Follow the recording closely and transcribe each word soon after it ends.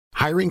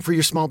Hiring for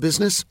your small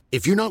business?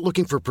 If you're not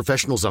looking for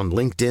professionals on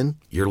LinkedIn,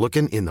 you're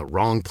looking in the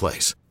wrong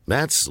place.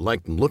 That's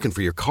like looking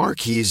for your car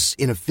keys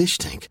in a fish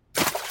tank.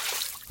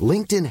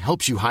 LinkedIn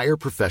helps you hire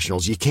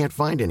professionals you can't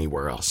find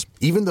anywhere else,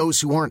 even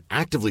those who aren't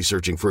actively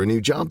searching for a new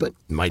job but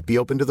might be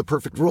open to the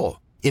perfect role.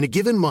 In a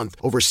given month,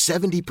 over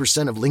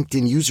 70% of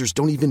LinkedIn users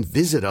don't even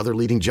visit other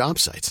leading job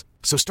sites.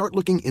 So start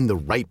looking in the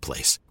right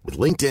place. With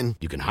LinkedIn,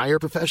 you can hire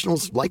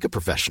professionals like a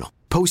professional.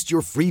 Post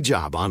your free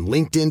job on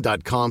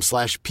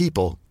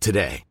linkedin.com/people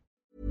today.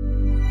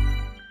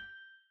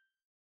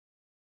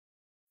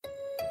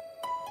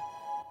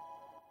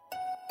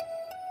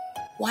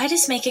 Why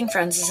does making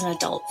friends as an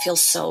adult feel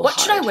so What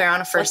hard? should I wear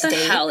on a first date? What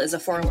the hell is a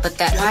form? But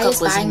that Why hookup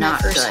is was buying my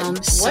not first good. home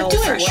What so do I want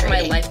my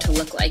frustrating? life to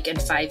look like in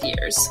 5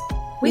 years?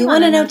 We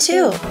want to know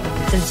too.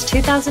 Since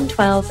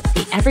 2012,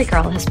 the Every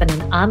Girl has been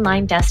an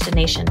online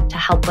destination to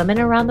help women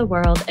around the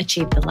world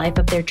achieve the life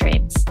of their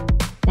dreams.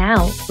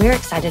 Now, we're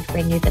excited to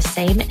bring you the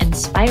same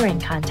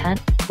inspiring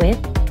content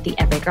with the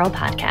Every Girl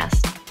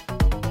podcast.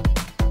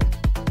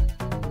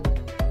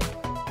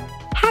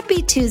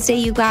 Happy Tuesday,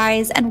 you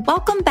guys, and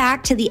welcome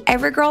back to the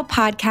Every Girl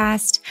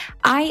podcast.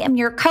 I am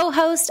your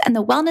co-host and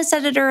the wellness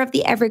editor of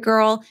the Every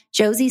Girl,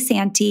 Josie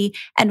Santee,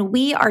 and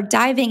we are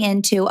diving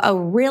into a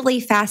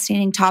really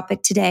fascinating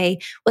topic today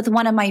with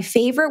one of my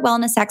favorite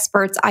wellness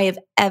experts I have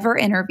ever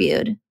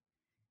interviewed.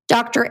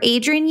 Dr.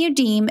 Adrienne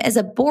Youdim is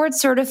a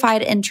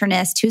board-certified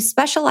internist who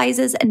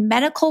specializes in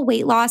medical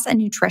weight loss and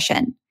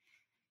nutrition.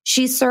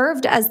 She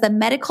served as the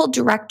medical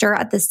director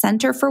at the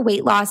Center for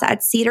Weight Loss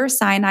at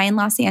Cedars-Sinai in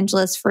Los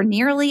Angeles for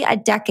nearly a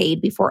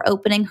decade before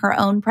opening her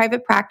own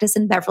private practice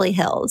in Beverly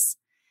Hills.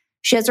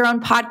 She has her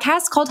own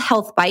podcast called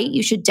Health Bite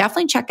you should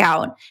definitely check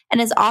out, and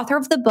is author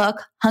of the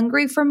book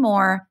Hungry for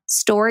More: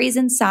 Stories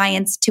and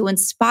Science to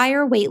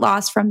Inspire Weight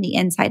Loss from the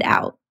Inside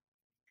Out.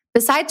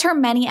 Besides her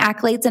many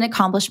accolades and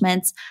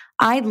accomplishments,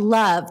 I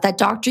love that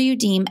Dr.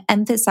 Youdim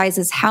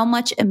emphasizes how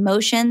much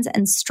emotions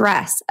and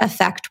stress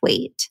affect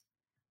weight.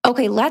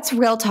 Okay, let's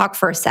real talk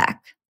for a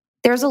sec.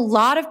 There's a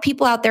lot of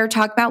people out there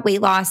talking about weight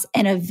loss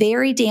in a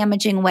very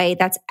damaging way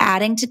that's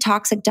adding to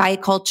toxic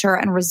diet culture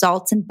and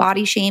results in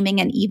body shaming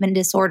and even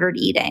disordered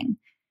eating.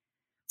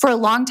 For a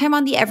long time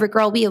on the Every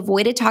Girl, we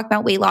avoided talking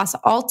about weight loss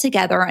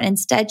altogether and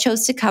instead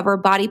chose to cover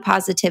body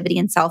positivity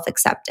and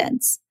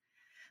self-acceptance.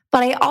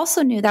 But I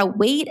also knew that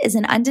weight is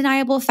an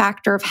undeniable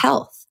factor of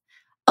health.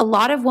 A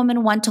lot of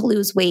women want to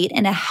lose weight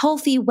in a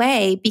healthy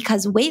way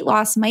because weight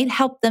loss might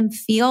help them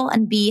feel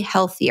and be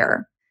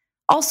healthier.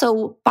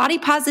 Also, body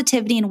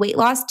positivity and weight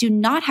loss do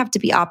not have to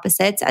be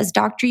opposites, as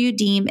Dr.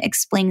 Youdim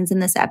explains in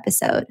this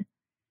episode.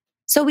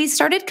 So we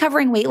started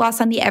covering weight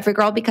loss on the Every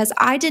Girl because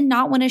I did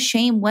not want to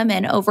shame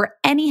women over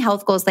any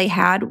health goals they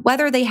had,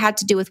 whether they had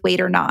to do with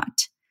weight or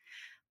not.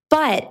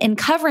 But in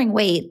covering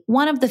weight,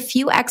 one of the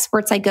few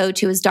experts I go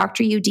to is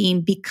Dr.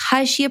 Youdim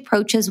because she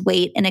approaches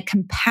weight in a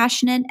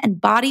compassionate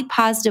and body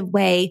positive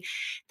way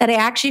that I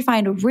actually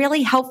find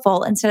really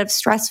helpful instead of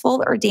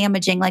stressful or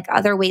damaging like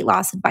other weight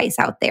loss advice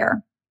out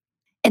there.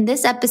 In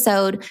this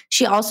episode,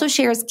 she also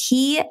shares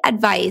key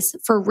advice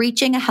for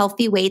reaching a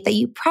healthy weight that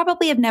you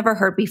probably have never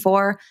heard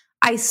before.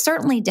 I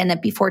certainly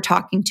didn't before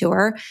talking to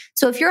her.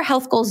 So if your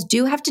health goals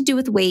do have to do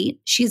with weight,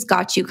 she's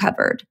got you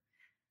covered.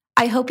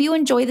 I hope you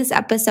enjoy this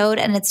episode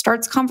and it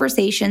starts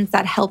conversations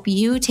that help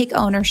you take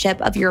ownership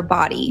of your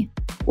body.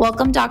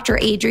 Welcome, Dr.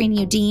 Adrienne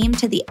Youdim,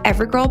 to the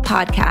Every Girl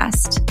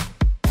podcast.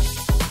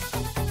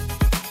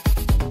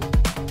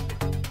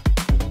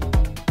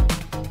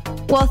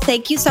 Well,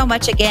 thank you so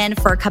much again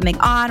for coming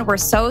on. We're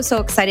so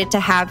excited to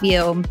have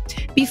you.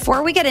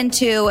 Before we get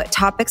into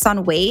topics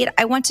on weight,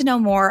 I want to know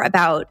more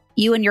about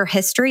you and your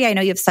history. I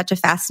know you have such a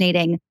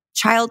fascinating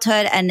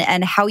childhood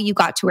and how you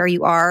got to where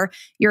you are.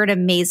 You're an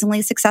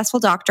amazingly successful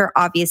doctor,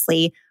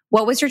 obviously.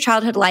 What was your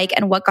childhood like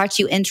and what got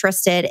you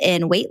interested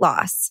in weight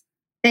loss?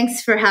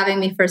 Thanks for having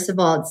me. First of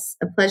all, it's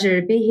a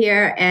pleasure to be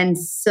here and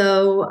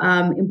so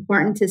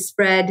important to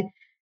spread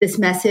this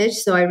message.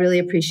 So I really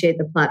appreciate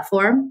the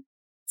platform.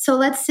 So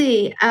let's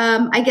see.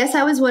 I guess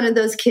I was one of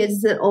those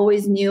kids that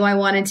always knew I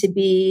wanted to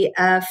be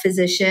a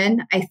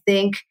physician. I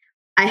think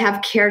I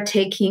have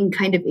caretaking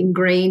kind of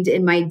ingrained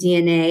in my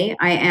DNA.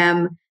 I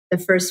am the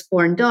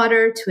firstborn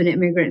daughter to an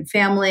immigrant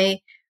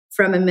family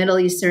from a Middle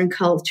Eastern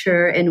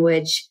culture in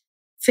which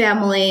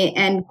family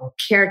and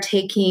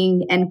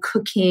caretaking and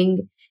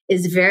cooking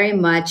is very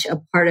much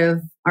a part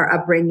of our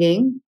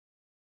upbringing.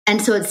 And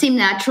so it seemed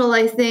natural,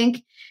 I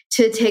think,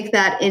 to take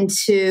that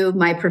into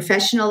my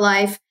professional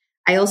life.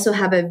 I also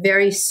have a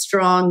very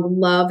strong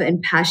love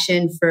and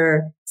passion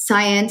for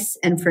science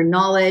and for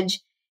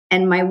knowledge.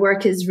 And my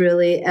work is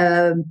really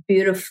a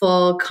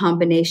beautiful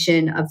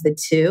combination of the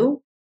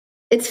two.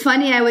 It's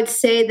funny, I would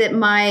say that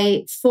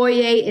my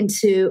foray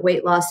into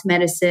weight loss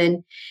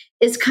medicine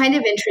is kind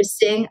of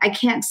interesting. I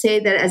can't say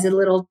that as a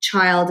little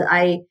child,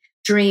 I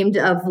dreamed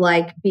of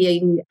like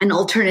being an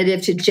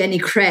alternative to Jenny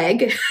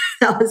Craig.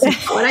 That was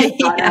what I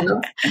thought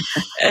of.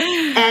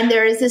 And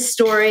there is a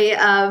story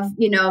of,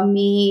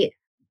 me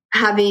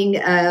having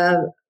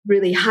a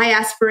really high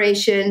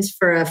aspirations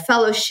for a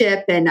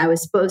fellowship, and I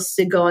was supposed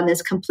to go on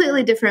this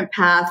completely different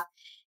path.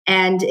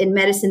 And in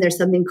medicine, there's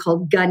something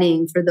called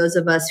gunning for those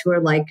of us who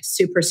are like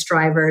super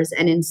strivers.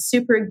 And in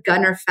super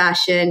gunner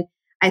fashion,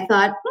 I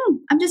thought,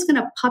 I'm just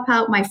going to pop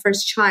out my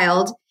first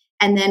child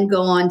and then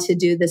go on to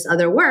do this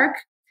other work.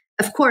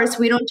 Of course,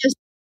 we don't just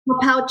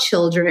pop out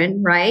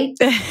children, right?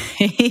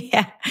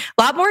 Yeah.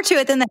 A lot more to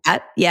it than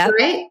that. Yeah.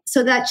 Right.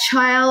 So that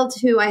child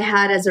who I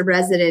had as a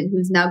resident,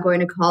 who's now going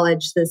to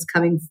college this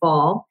coming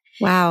fall,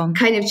 wow,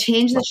 kind of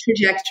changed the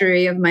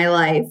trajectory of my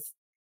life.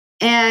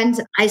 And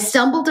I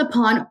stumbled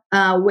upon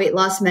weight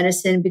loss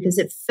medicine because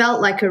it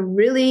felt like a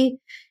really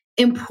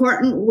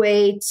important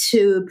way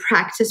to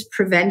practice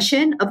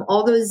prevention of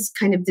all those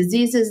kind of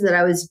diseases that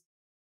I was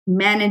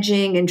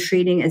managing and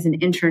treating as an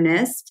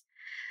internist.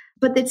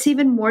 But it's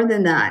even more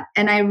than that.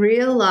 And I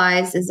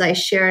realized, as I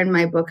share in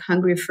my book,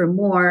 Hungry for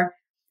More,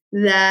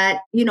 that,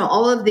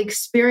 all of the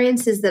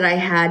experiences that I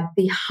had,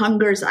 the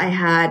hungers I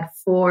had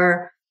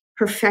for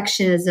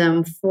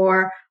perfectionism,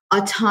 for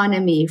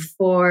autonomy,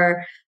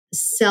 for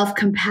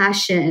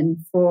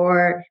self-compassion,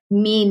 for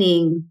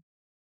meaning,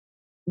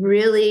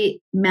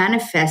 really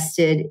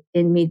manifested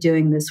in me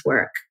doing this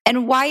work.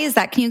 And why is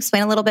that? Can you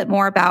explain a little bit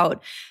more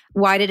about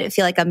why did it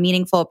feel like a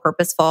meaningful,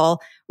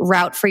 purposeful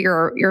route for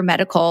your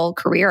medical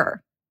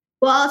career?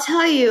 Well, I'll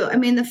tell you,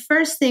 the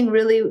first thing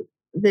really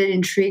that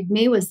intrigued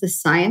me was the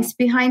science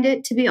behind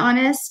it, to be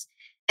honest.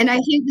 And I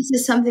think this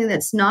is something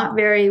that's not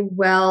very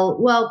well,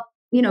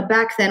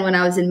 back then when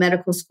I was in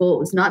medical school, it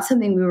was not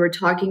something we were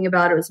talking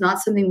about. It was not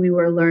something we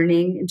were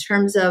learning in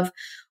terms of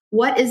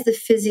what is the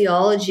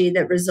physiology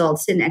that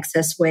results in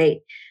excess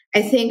weight.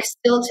 I think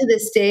still to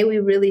this day, we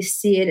really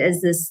see it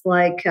as this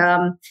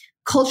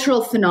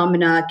cultural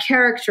phenomena,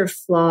 character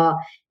flaw.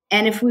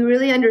 And if we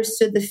really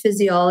understood the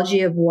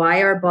physiology of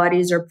why our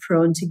bodies are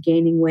prone to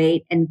gaining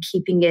weight and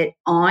keeping it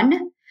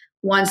on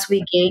once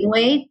we gain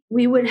weight,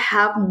 we would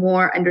have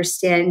more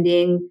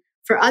understanding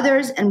for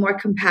others and more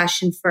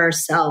compassion for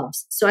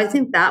ourselves. So I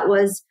think that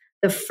was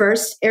the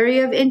first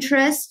area of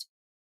interest.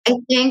 I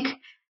think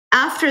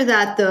after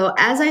that, though,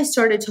 as I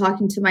started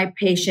talking to my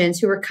patients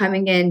who were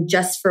coming in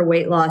just for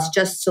weight loss,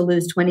 just to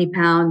lose 20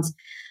 pounds,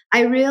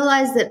 I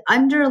realized that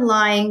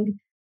underlying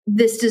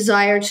this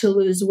desire to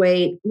lose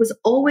weight was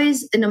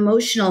always an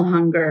emotional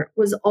hunger,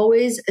 was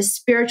always a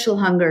spiritual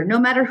hunger, no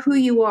matter who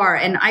you are.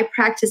 And I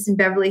practice in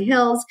Beverly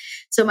Hills.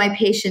 So my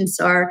patients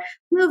are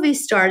movie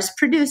stars,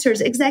 producers,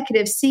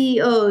 executives,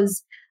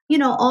 CEOs,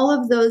 all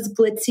of those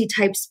glitzy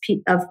types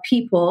of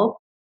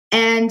people.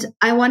 And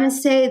I want to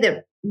say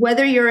that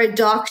whether you're a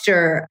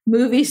doctor,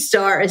 movie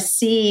star, a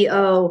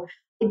CEO,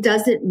 it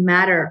doesn't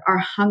matter. Our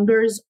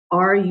hungers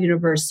are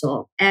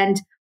universal. And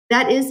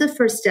that is the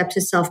first step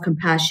to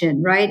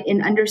self-compassion, right?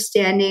 In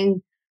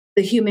understanding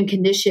the human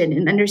condition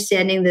and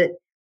understanding that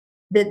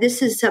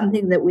this is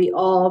something that we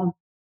all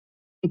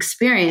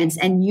experience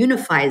and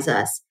unifies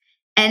us.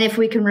 And if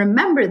we can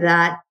remember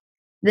that,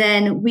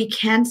 then we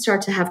can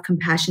start to have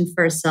compassion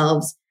for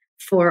ourselves,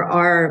 for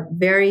our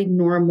very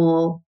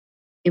normal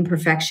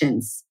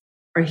imperfections,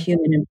 our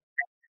human imperfections.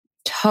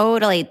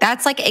 Totally.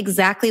 That's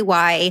exactly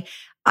why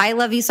I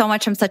love you so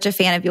much. I'm such a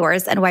fan of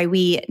yours, and why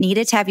we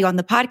needed to have you on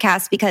the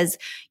podcast, because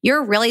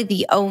you're really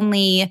the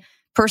only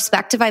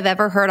perspective I've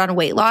ever heard on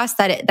weight loss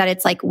that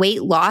it's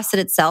weight loss in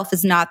itself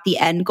is not the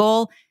end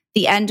goal.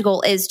 The end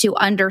goal is to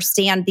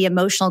understand the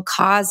emotional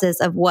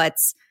causes of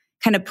what's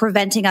kind of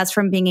preventing us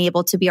from being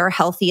able to be our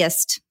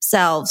healthiest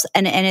selves.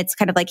 And it's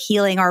kind of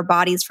healing our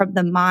bodies from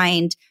the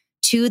mind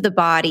to the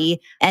body.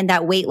 And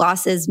that weight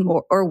loss is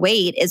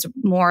weight is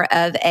more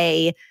of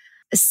a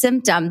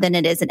symptom than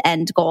it is an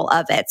end goal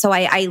of it. So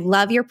I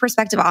love your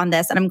perspective on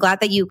this. And I'm glad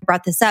that you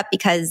brought this up,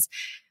 because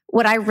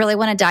what I really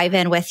want to dive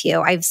in with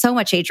you, I have so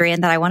much, Adrienne,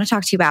 that I want to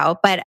talk to you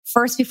about. But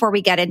first, before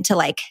we get into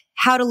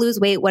how to lose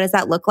weight, what does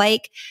that look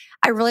like?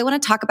 I really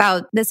want to talk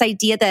about this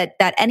idea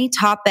that any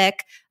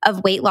topic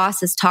of weight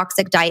loss is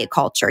toxic diet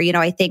culture.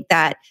 I think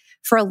that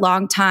for a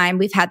long time,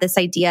 we've had this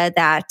idea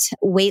that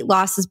weight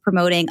loss is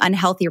promoting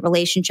unhealthy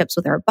relationships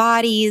with our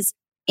bodies.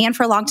 And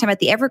for a long time at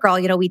the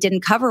Evergirl, we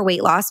didn't cover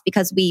weight loss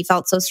because we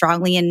felt so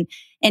strongly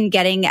in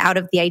getting out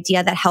of the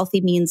idea that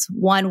healthy means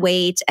one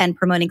weight and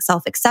promoting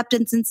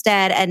self-acceptance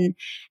instead.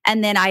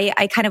 And then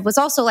I kind of was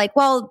also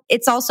well,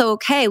 it's also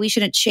okay. We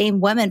shouldn't shame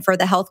women for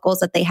the health goals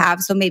that they have.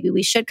 So maybe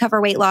we should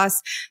cover weight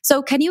loss.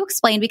 So can you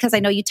explain, because I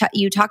know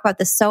you talk about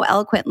this so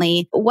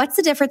eloquently, what's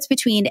the difference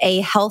between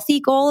a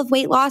healthy goal of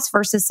weight loss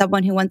versus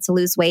someone who wants to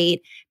lose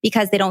weight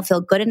because they don't feel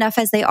good enough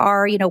as they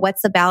are?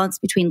 What's the balance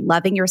between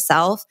loving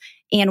yourself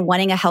and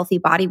wanting a healthy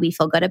body we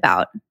feel good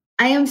about?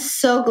 I am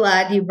so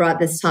glad you brought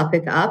this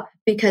topic up,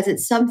 because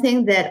it's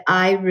something that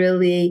I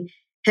really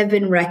have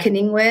been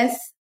reckoning with.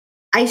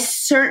 I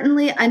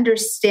certainly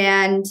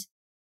understand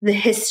the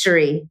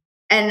history,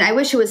 and I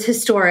wish it was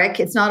historic.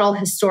 It's not all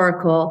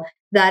historical.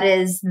 That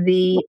is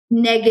the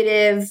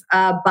negative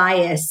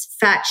bias,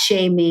 fat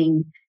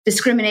shaming,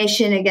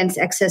 discrimination against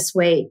excess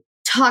weight,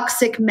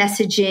 toxic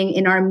messaging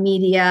in our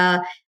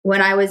media.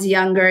 When I was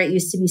younger, it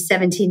used to be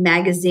 17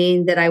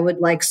 magazine that I would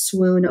like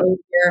swoon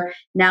over.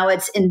 Now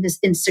it's in this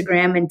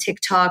Instagram and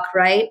TikTok,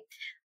 right?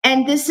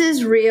 And this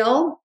is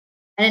real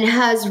and it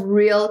has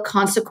real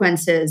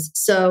consequences.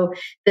 So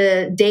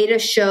the data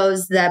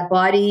shows that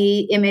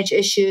body image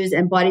issues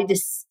and body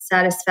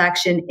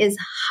dissatisfaction is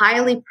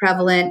highly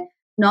prevalent,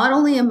 not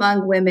only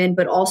among women,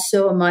 but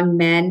also among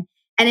men.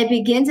 And it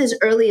begins as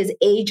early as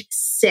age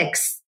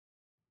 6.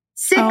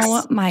 6.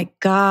 Oh my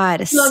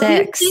God, so 6.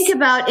 If you think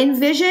about,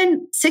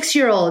 envision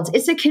 6-year-olds.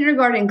 It's a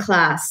kindergarten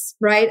class,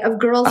 right? Of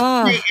girls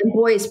and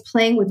boys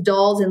playing with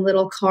dolls and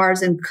little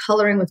cars and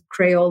coloring with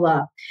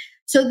Crayola.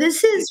 So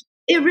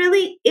it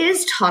really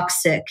is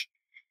toxic.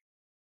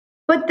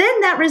 But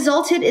then that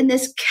resulted in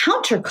this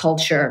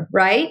counterculture,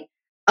 right?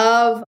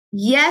 Of,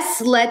 yes,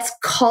 let's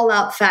call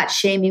out fat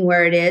shaming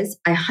where it is.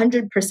 I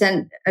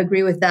 100%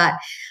 agree with that.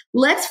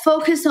 Let's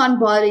focus on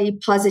body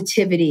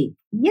positivity.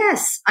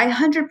 Yes, I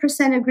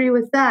 100% agree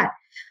with that.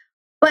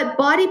 But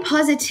body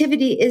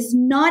positivity is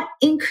not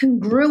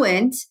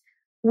incongruent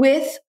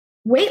with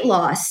weight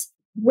loss.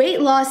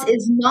 Weight loss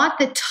is not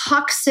the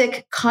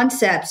toxic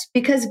concept,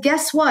 because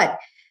guess what?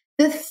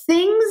 The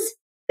things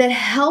that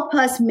help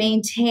us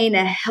maintain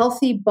a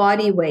healthy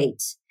body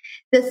weight,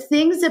 the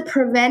things that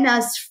prevent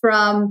us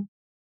from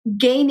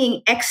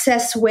gaining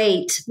excess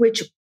weight,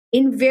 which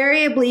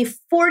invariably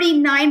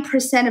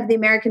 49% of the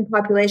American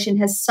population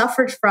has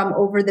suffered from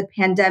over the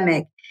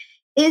pandemic,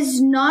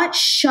 is not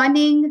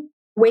shunning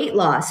weight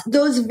loss.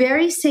 Those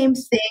very same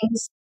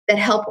things that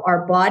help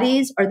our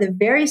bodies are the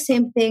very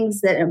same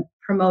things that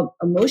promote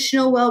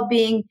emotional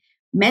well-being,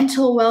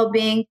 mental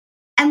well-being.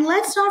 And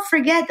let's not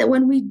forget that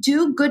when we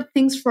do good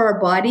things for our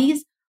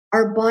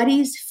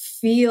bodies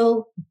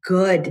feel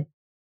good,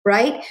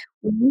 right?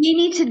 We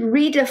need to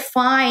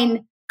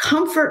redefine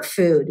comfort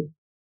food.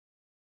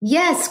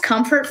 Yes,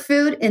 comfort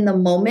food in the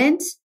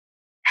moment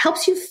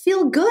helps you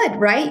feel good,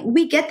 right?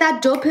 We get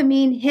that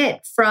dopamine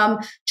hit from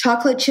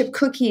chocolate chip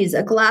cookies,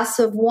 a glass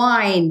of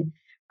wine,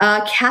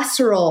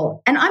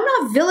 casserole. And I'm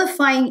not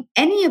vilifying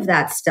any of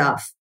that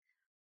stuff.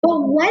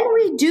 But when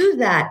we do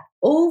that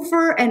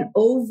over and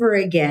over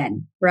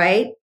again,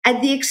 right,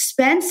 at the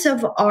expense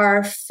of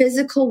our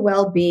physical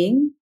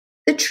well-being,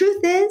 the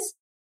truth is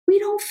we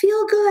don't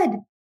feel good,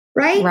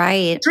 right?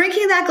 Right.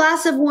 Drinking that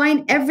glass of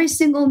wine every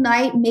single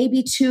night,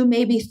 maybe 2,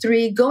 maybe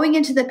 3, going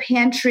into the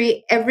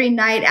pantry every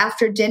night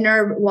after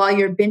dinner while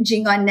you're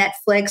binging on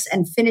Netflix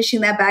and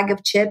finishing that bag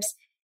of chips,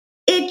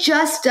 it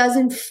just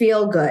doesn't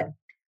feel good.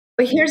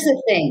 But here's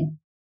the thing.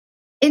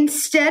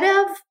 Instead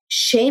of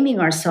shaming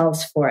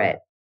ourselves for it,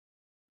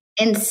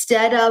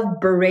 instead of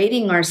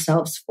berating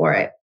ourselves for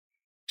it,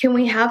 can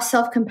we have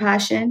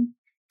self-compassion?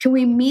 Can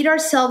we meet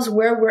ourselves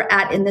where we're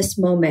at in this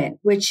moment,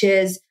 which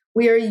is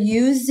we are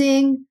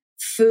using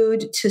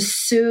food to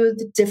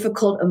soothe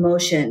difficult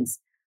emotions.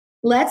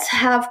 Let's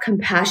have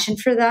compassion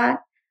for that.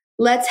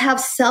 Let's have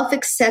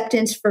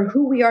self-acceptance for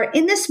who we are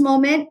in this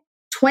moment,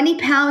 20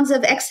 pounds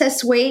of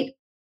excess weight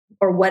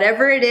or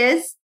whatever it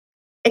is.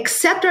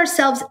 Accept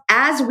ourselves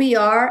as we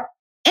are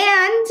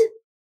and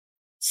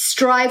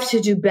strive to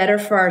do better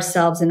for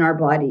ourselves and our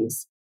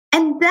bodies.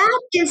 And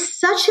that is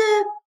such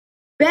a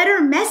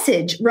better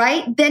message,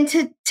 right? Than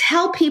to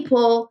tell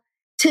people,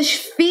 to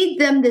feed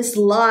them this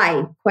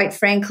lie, quite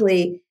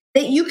frankly,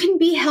 that you can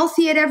be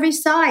healthy at every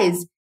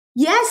size.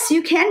 Yes,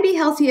 you can be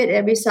healthy at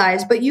every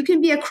size, but you can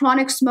be a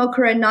chronic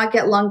smoker and not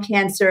get lung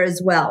cancer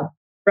as well,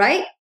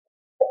 right?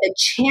 The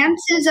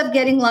chances of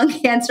getting lung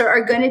cancer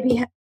are going to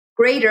be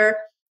greater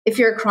if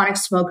you're a chronic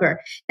smoker.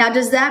 Now,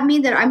 does that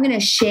mean that I'm going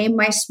to shame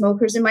my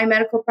smokers in my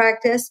medical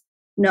practice?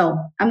 No,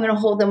 I'm going to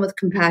hold them with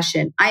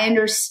compassion. I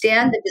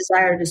understand the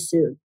desire to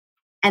soothe.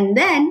 And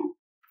then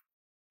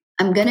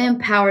I'm going to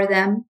empower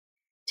them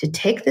to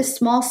take the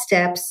small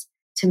steps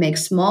to make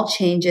small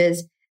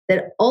changes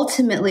that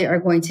ultimately are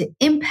going to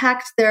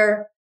impact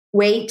their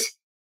weight,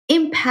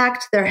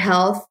 impact their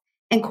health,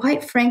 and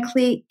quite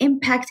frankly,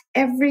 impact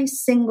every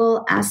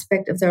single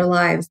aspect of their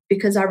lives,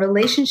 because our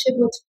relationship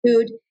with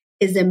food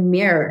is a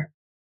mirror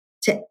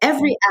to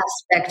every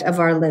aspect of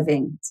our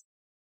living,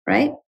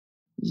 right?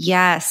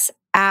 Yes,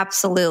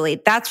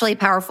 absolutely. That's really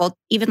powerful.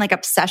 Even like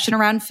obsession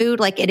around food,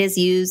 like it is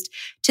used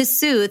to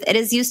soothe. It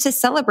is used to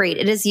celebrate.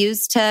 It is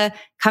used to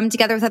come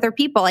together with other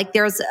people. Like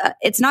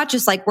it's not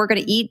just like we're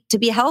going to eat to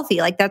be healthy.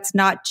 Like that's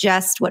not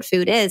just what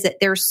food is.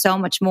 There's so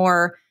much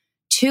more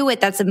to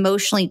it that's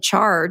emotionally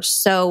charged.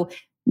 So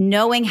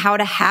knowing how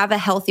to have a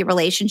healthy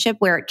relationship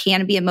where it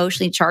can be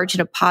emotionally charged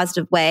in a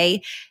positive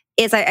way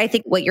is, I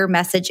think what your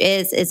message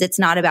is it's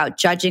not about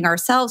judging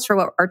ourselves for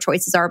what our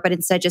choices are, but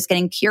instead just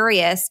getting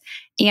curious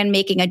and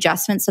making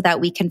adjustments so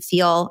that we can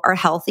feel our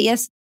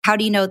healthiest. How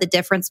do you know the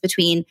difference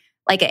between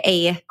like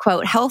a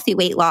quote, healthy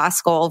weight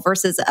loss goal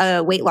versus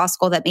a weight loss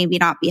goal that maybe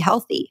not be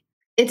healthy?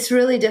 It's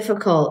really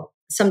difficult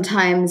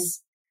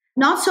sometimes,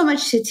 not so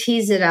much to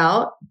tease it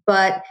out,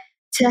 but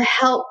to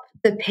help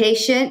the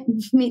patient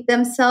meet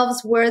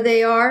themselves where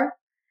they are.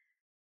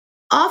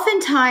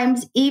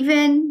 Oftentimes,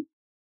 even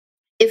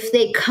if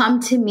they come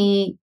to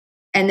me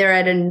and they're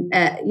at an,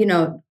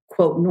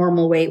 quote,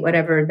 normal weight,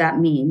 whatever that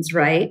means,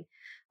 right?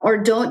 Or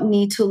don't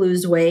need to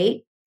lose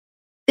weight,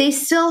 they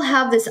still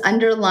have this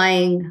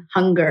underlying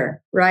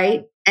hunger,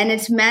 right? And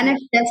it's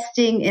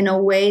manifesting in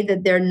a way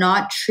that they're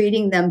not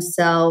treating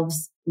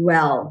themselves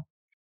well.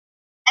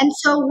 And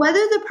so whether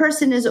the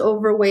person is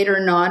overweight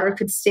or not, or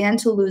could stand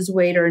to lose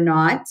weight or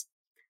not,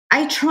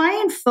 I try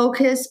and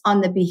focus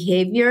on the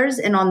behaviors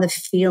and on the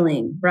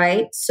feeling,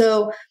 right?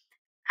 So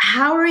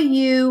how are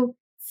you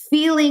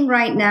feeling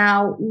right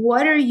now?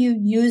 What are you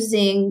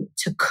using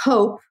to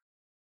cope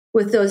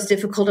with those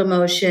difficult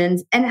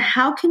emotions? And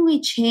how can we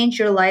change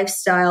your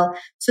lifestyle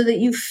so that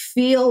you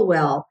feel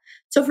well?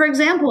 So for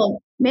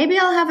example, maybe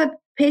I'll have a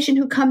patient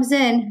who comes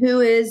in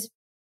who is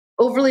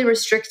overly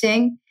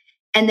restricting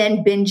and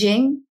then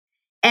binging,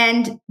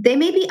 and they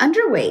may be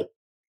underweight,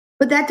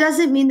 but that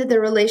doesn't mean that their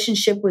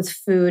relationship with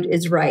food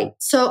is right.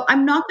 So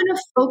I'm not going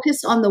to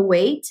focus on the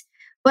weight,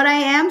 but I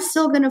am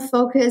still going to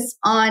focus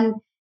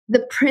on the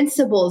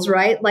principles,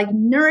 right? Like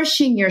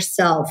nourishing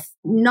yourself,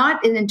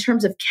 not in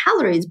terms of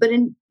calories, but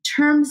in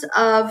terms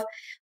of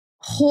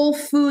whole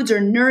foods or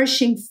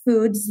nourishing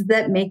foods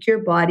that make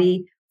your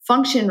body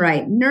function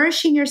right.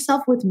 Nourishing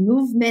yourself with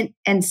movement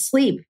and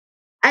sleep.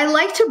 I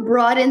like to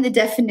broaden the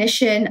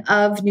definition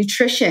of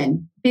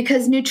nutrition,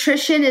 because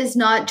nutrition is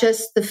not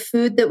just the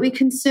food that we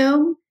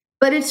consume,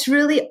 but it's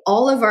really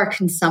all of our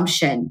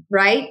consumption,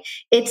 right?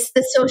 It's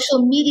the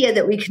social media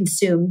that we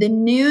consume, the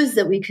news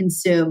that we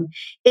consume.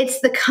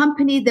 It's the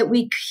company that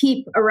we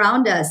keep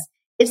around us.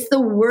 It's the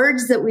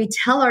words that we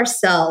tell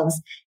ourselves,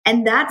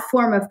 and that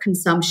form of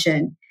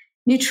consumption.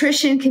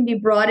 Nutrition can be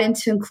brought in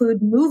to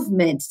include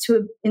movement,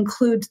 to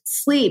include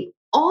sleep,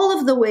 all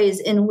of the ways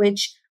in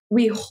which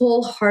we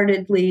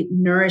wholeheartedly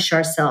nourish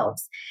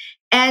ourselves.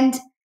 And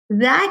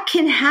that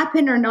can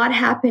happen or not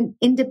happen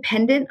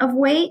independent of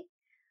weight.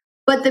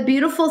 But the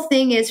beautiful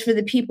thing is, for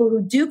the people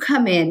who do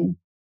come in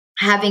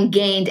having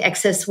gained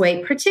excess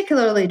weight,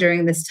 particularly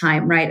during this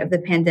time, right, of the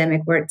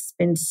pandemic where it's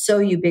been so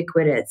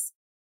ubiquitous,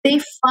 they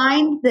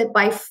find that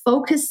by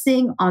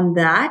focusing on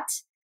that,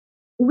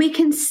 we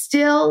can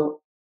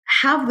still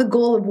have the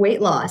goal of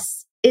weight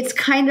loss. It's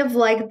kind of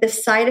like the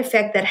side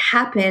effect that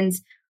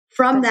happens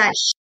from that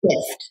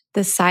shift.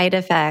 The side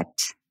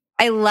effect.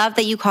 I love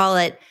that you call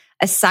it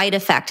a side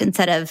effect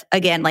instead of,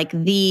 again, like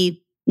the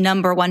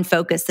number one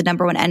focus, the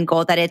number one end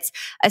goal, that it's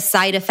a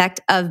side effect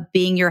of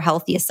being your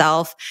healthiest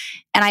self.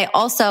 And I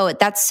also,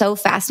 that's so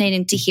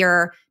fascinating to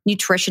hear.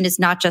 Nutrition is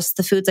not just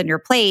the foods on your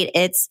plate,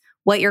 it's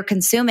what you're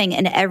consuming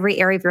in every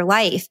area of your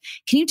life.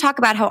 Can you talk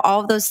about how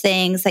all of those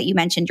things that you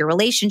mentioned, your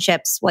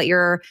relationships, what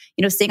you're,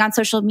 seeing on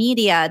social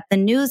media, the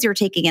news you're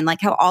taking in,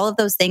 like how all of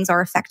those things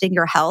are affecting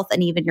your health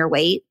and even your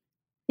weight?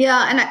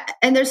 Yeah.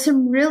 And there's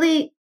some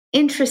really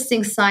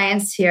interesting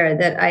science here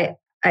that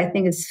I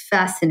think is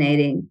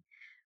fascinating,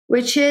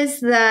 which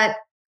is that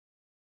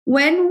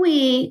when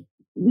we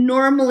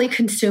normally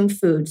consume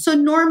food, so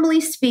normally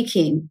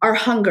speaking, our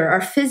hunger,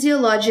 our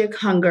physiologic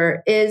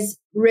hunger is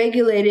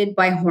regulated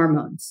by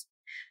hormones.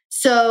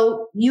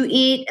 So you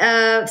eat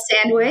a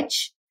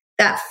sandwich,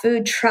 that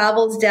food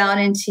travels down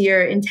into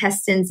your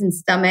intestines and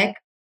stomach.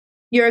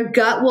 Your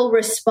gut will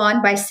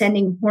respond by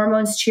sending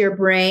hormones to your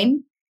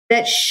brain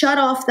that shut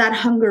off that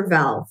hunger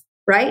valve,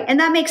 right? And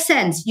that makes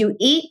sense. You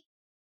eat,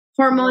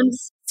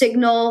 hormones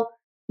signal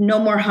no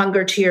more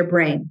hunger to your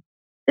brain.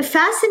 The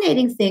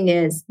fascinating thing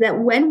is that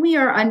when we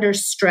are under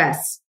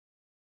stress,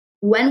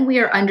 when we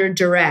are under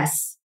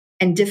duress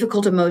and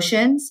difficult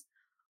emotions,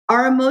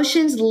 our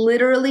emotions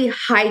literally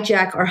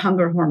hijack our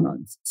hunger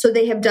hormones. So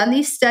they have done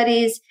these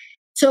studies.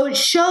 So it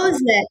shows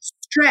that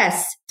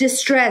stress,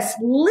 distress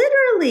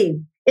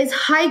literally is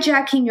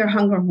hijacking your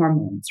hunger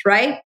hormones,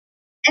 right?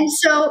 And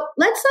so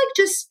let's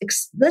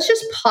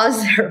just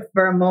pause there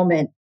for a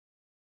moment.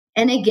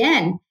 And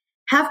again,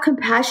 have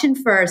compassion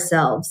for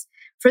ourselves,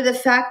 for the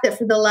fact that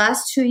for the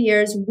last 2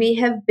 years, we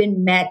have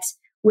been met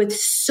with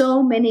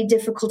so many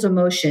difficult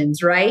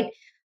emotions, right?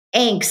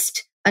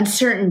 Angst,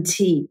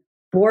 uncertainty,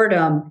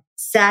 boredom,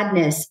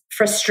 sadness,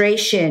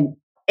 frustration,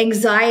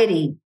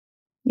 anxiety.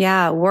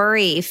 Yeah,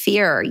 worry,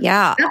 fear.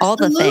 Yeah, Absolutely. All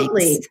the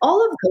things.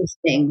 All of those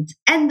things.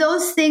 And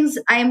those things,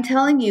 I am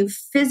telling you,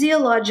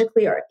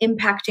 physiologically are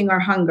impacting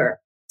our hunger.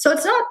 So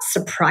it's not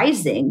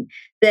surprising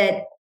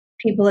that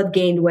people have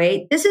gained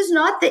weight. This is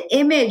not the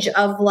image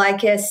of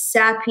like a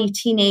sappy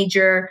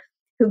teenager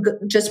who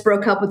just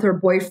broke up with her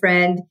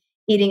boyfriend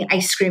eating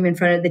ice cream in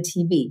front of the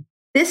TV.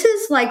 This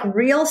is like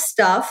real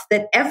stuff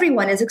that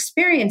everyone is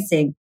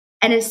experiencing,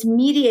 and it's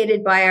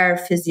mediated by our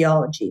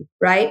physiology,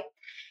 right?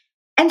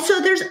 And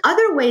so there's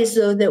other ways,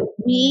 though, that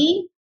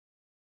we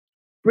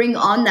bring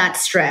on that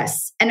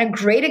stress. And a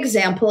great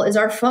example is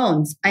our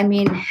phones. I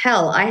mean,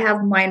 hell, I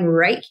have mine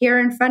right here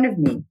in front of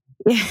me.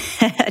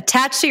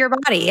 Attached to your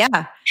body,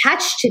 yeah.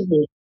 Attached to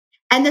me.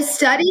 And the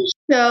studies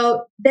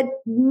show that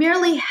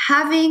merely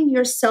having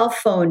your cell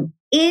phone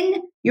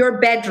in your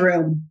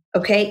bedroom,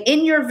 okay,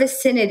 in your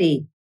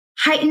vicinity,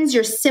 heightens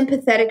your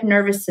sympathetic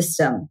nervous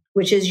system,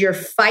 which is your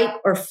fight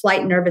or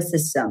flight nervous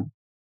system.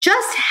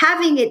 just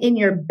having it in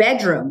your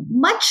bedroom,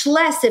 much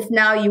less if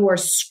now you are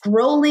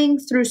scrolling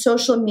through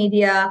social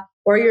media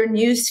or your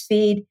news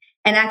feed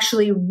and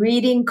actually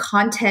reading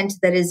content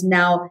that is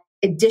now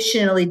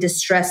additionally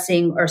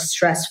distressing or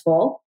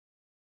stressful,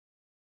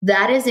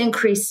 that is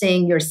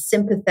increasing your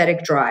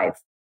sympathetic drive.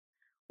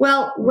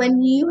 Well,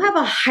 when you have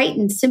a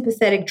heightened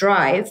sympathetic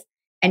drive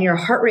and your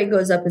heart rate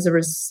goes up as a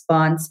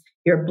response,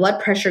 your blood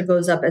pressure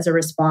goes up as a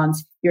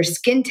response, your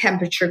skin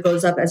temperature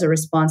goes up as a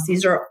response.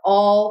 These are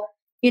all,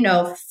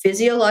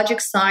 physiologic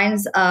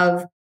signs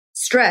of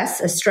stress,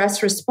 a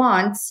stress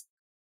response.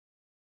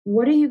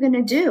 What are you going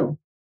to do?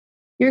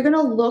 You're going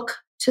to look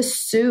to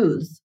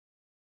soothe,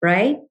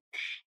 right?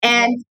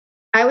 And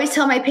I always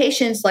tell my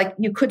patients, like,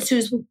 you could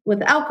soothe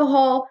with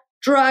alcohol,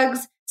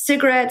 drugs,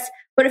 cigarettes,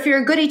 but if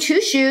you're a goody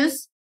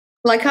two-shoes,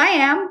 like I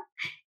am,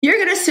 you're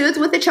going to soothe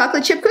with a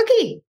chocolate chip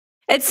cookie.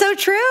 It's so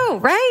true,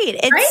 right?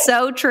 It's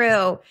so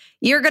true.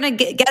 You're going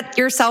to get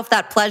yourself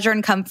that pleasure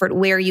and comfort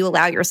where you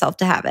allow yourself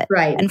to have it.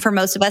 Right. And for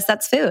most of us,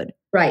 that's food.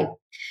 Right.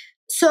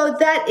 So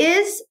that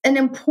is an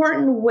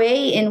important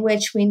way in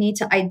which we need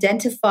to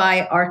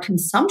identify our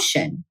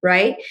consumption,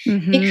 right?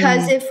 Mm-hmm.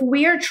 Because if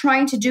we are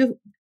trying to do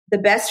the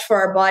best for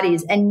our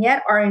bodies, and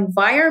yet our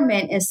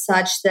environment is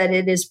such that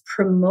it is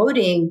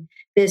promoting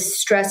this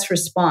stress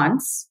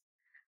response,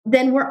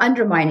 then we're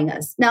undermining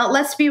us. Now,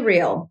 let's be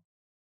real.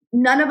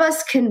 None of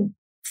us can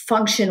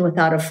function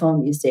without a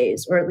phone these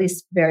days, or at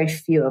least very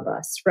few of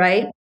us,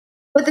 right?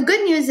 But the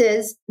good news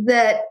is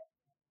that,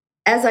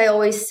 as I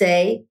always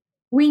say,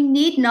 we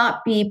need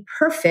not be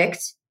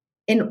perfect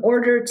in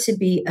order to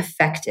be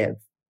effective.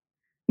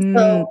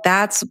 So,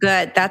 that's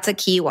good. That's a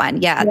key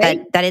one. Yeah,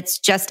 right? that it's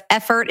just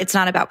effort. It's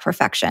not about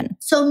perfection.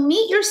 So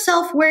meet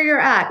yourself where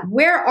you're at.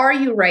 Where are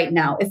you right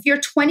now? If you're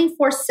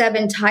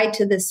 24/7 tied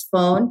to this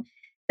phone,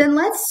 then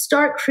let's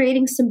start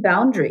creating some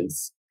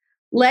boundaries.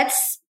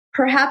 Let's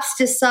perhaps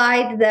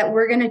decide that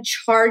we're going to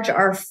charge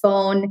our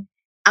phone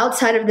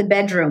outside of the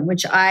bedroom,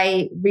 which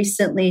I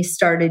recently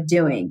started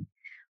doing.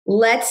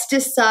 Let's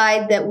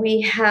decide that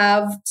we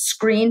have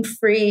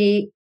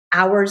screen-free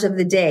hours of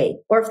the day.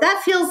 Or if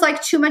that feels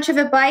like too much of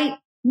a bite,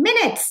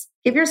 minutes.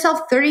 Give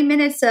yourself 30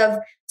 minutes of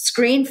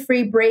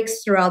screen-free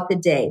breaks throughout the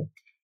day.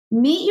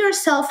 Meet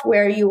yourself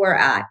where you are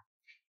at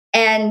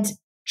and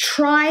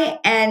try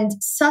and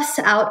suss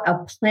out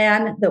a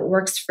plan that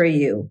works for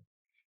you.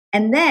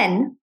 And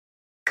then,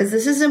 because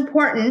this is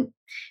important,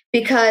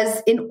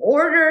 because in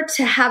order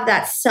to have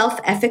that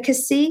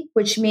self-efficacy,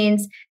 which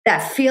means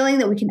that feeling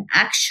that we can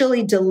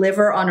actually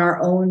deliver on our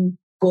own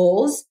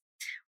goals,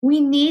 we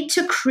need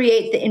to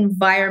create the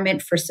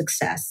environment for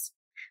success.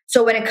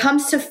 So when it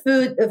comes to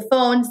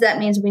phones, that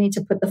means we need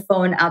to put the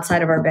phone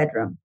outside of our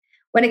bedroom.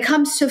 When it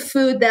comes to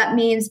food, that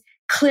means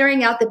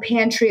clearing out the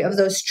pantry of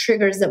those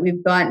triggers that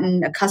we've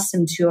gotten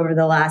accustomed to over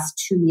the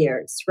last 2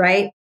 years,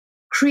 right?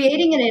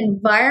 Creating an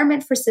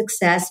environment for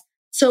success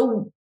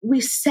so we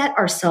set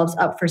ourselves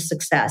up for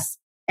success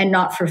and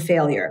not for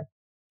failure.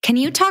 Can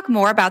you talk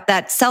more about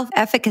that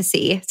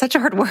self-efficacy? Such a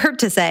hard word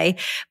to say,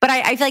 but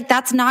I feel like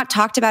that's not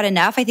talked about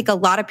enough. I think a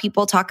lot of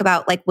people talk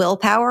about like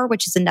willpower,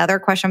 which is another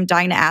question I'm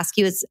dying to ask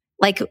you. Is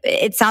like,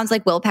 it sounds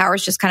like willpower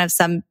is just kind of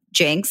some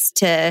jinx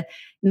to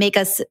make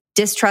us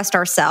distrust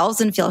ourselves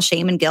and feel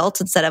shame and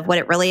guilt instead of what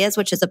it really is,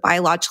 which is a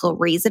biological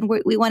reason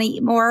we want to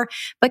eat more.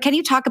 But can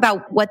you talk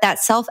about what that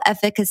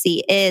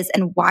self-efficacy is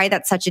and why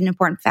that's such an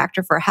important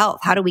factor for health?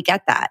 How do we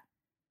get that?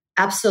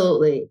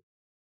 Absolutely.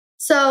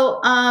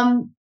 So,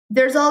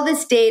 there's all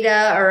this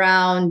data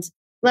around,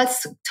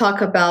 let's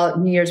talk about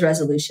New Year's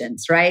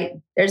resolutions, right?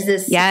 There's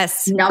this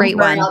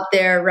number out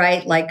there,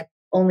 right? Like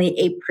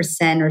only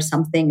 8% or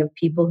something of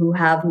people who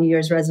have New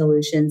Year's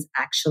resolutions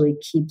actually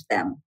keep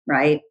them,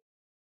 right?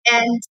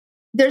 And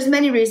there's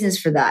many reasons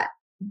for that.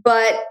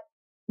 But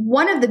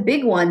one of the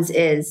big ones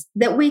is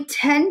that we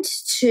tend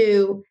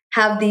to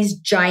have these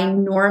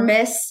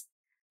ginormous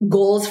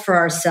goals for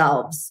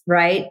ourselves,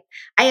 right?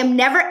 I am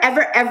never,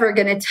 ever, ever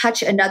going to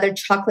touch another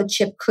chocolate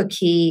chip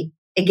cookie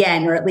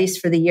again, or at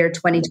least for the year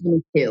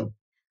 2022.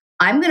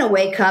 I'm going to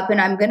wake up and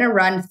I'm going to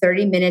run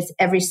 30 minutes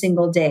every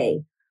single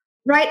day,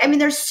 right? I mean,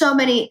 there's so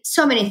many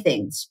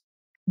things,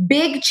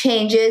 big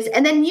changes.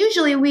 And then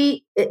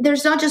usually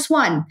there's not just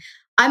one.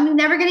 I'm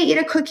never going to eat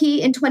a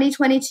cookie in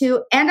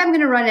 2022, and I'm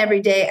going to run every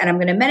day, and I'm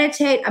going to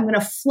meditate. I'm going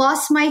to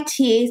floss my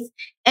teeth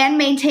and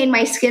maintain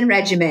my skin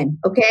regimen.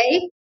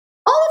 Okay.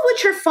 All of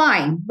which are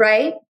fine,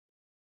 right?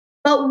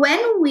 But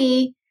when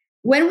we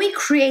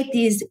create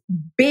these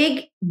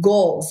big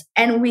goals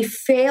and we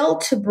fail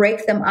to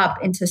break them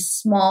up into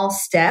small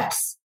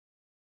steps,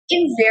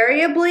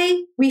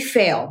 invariably we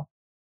fail.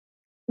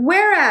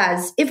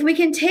 Whereas if we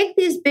can take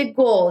these big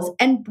goals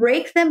and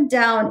break them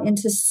down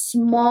into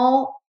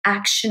small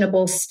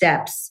actionable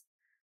steps,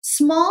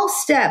 small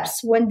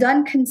steps when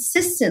done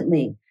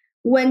consistently,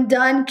 when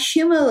done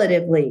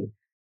cumulatively,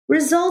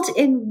 result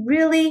in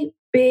really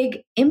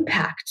big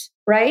impact,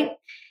 right?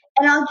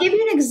 And I'll give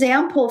you an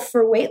example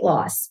for weight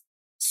loss.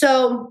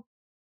 So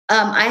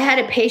I had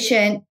a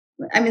patient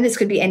this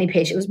could be any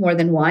patient. It was more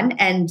than one.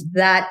 And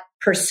that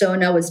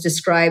persona was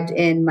described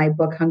in my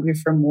book, Hungry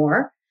for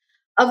More,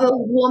 of a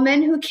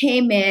woman who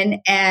came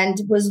in and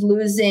was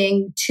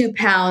losing 2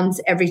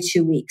 pounds every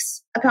 2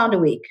 weeks, a pound a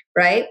week,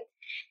 right?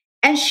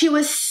 And she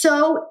was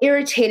so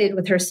irritated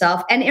with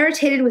herself and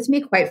irritated with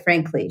me, quite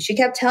frankly. She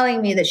kept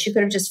telling me that she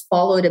could have just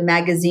followed a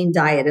magazine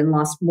diet and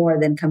lost more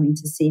than coming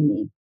to see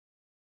me.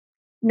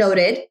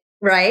 Noted,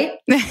 right?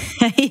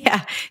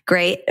 Yeah,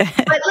 great.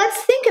 But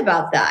let's think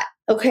about that,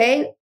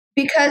 okay?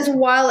 Because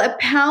while a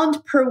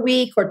pound per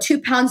week or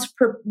 2 pounds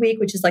per week,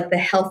 which is like the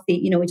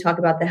healthy, we talk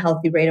about the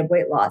healthy rate of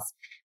weight loss,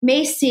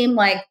 may seem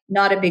like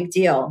not a big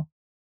deal.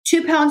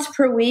 2 pounds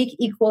per week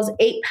equals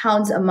 8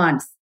 pounds a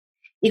month,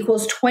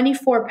 equals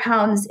 24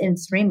 pounds in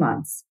 3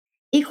 months,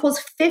 equals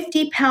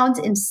 50 pounds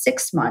in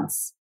 6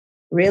 months.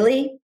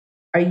 Really?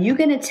 Are you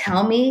going to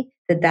tell me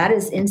that that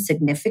is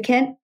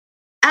insignificant?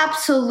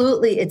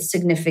 Absolutely, it's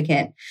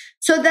significant.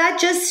 So that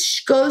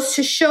just goes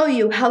to show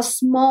you how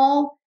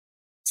small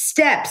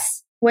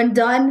steps, when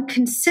done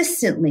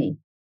consistently,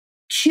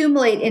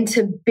 accumulate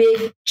into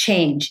big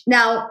change.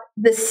 Now,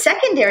 the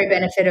secondary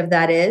benefit of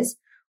that is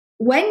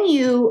when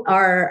you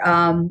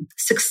are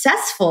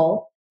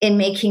successful in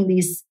making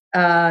these,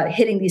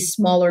 hitting these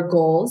smaller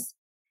goals,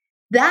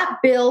 that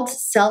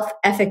builds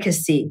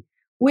self-efficacy,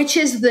 which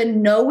is the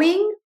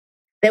knowing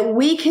that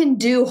we can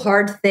do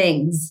hard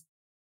things,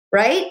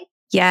 right?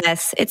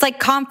 Yes. It's like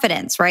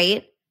confidence,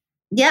 right?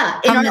 Yeah.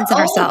 Confidence in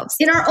ourselves.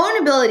 In our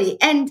own ability.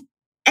 And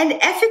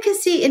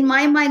efficacy, in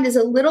my mind, is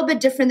a little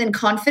bit different than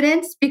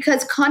confidence,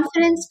 because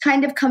confidence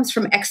kind of comes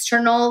from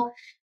external,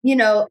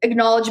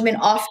 acknowledgement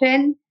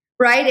often,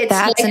 right? It's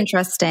That's like,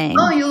 interesting.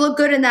 oh, you look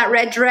good in that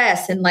red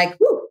dress. And like,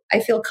 whoo, I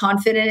feel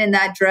confident in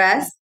that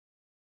dress.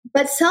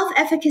 But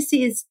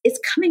self-efficacy is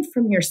coming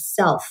from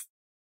yourself,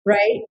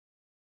 right?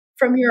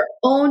 From your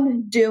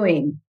own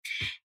doing.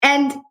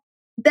 And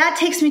that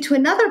takes me to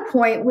another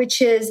point,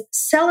 which is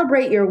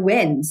celebrate your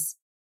wins,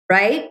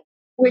 right?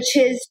 Which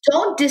is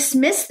don't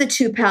dismiss the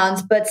 2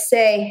 pounds, but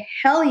say,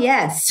 hell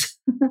yes,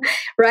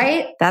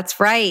 right? That's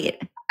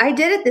right. I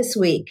did it this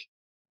week.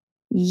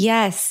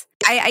 Yes.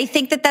 I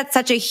think that that's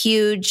such a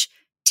huge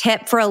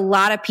tip for a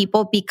lot of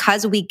people,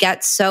 because we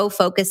get so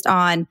focused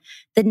on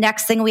the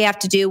next thing we have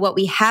to do, what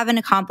we haven't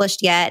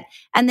accomplished yet.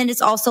 And then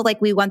it's also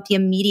like we want the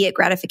immediate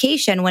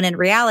gratification, when in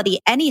reality,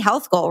 any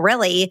health goal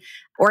really,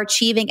 or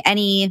achieving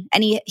any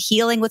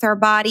healing with our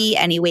body,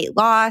 any weight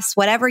loss,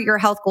 whatever your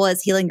health goal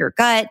is, healing your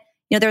gut,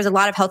 there's a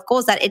lot of health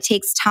goals that it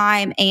takes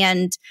time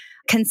and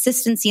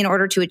consistency in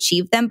order to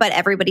achieve them. But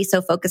everybody's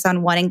so focused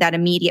on wanting that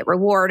immediate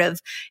reward of,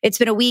 it's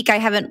been a week, I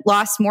haven't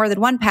lost more than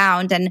 1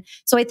 pound. And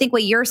so I think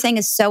what you're saying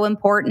is so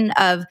important,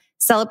 of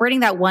celebrating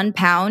that 1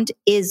 pound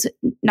is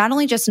not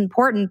only just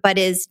important, but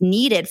is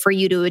needed for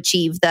you to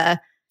achieve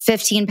the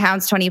 15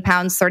 pounds, 20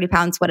 pounds, 30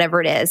 pounds,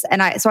 whatever it is.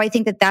 And so I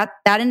think that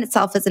in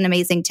itself is an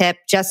amazing tip,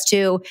 just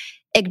to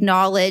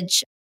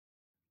acknowledge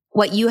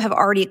what you have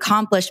already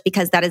accomplished,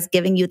 because that is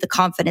giving you the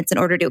confidence in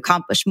order to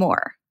accomplish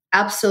more.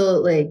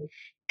 Absolutely.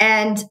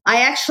 And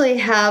I actually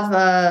have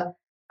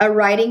a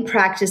writing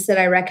practice that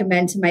I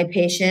recommend to my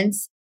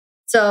patients.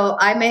 So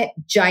I'm a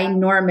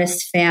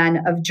ginormous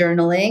fan of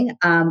journaling.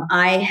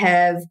 I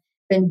have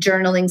been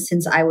journaling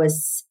since I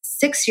was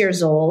 6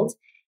 years old.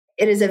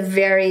 It is a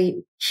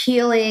very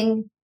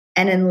healing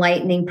and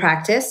enlightening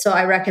practice. So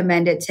I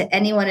recommend it to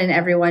anyone and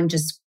everyone.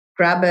 Just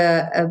grab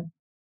a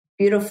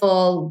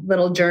beautiful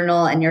little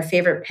journal and your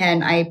favorite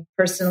pen. I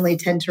personally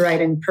tend to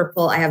write in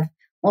purple. I have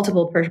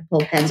multiple purple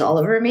pens all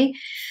over me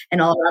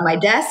and all around my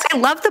desk. I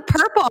love the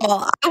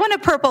purple. I want a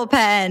purple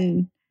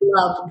pen.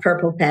 Love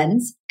purple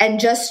pens, and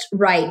just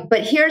write.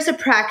 But here's a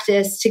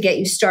practice to get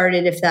you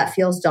started if that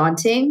feels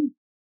daunting.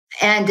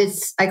 And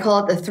I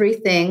call it the 3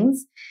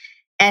 things.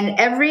 And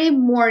every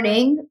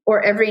morning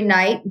or every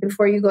night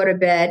before you go to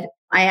bed,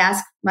 I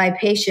ask my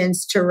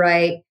patients to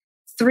write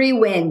 3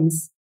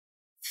 wins,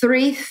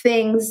 3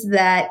 things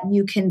that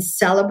you can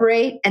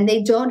celebrate, and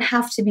they don't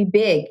have to be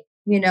big,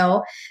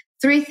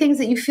 3 things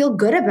that you feel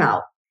good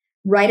about.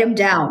 Write them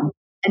down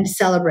and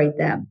celebrate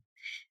them.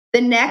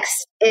 The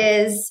next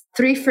is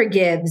 3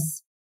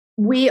 forgives.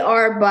 We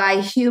are by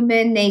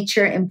human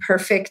nature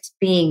imperfect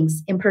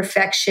beings.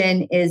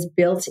 Imperfection is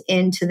built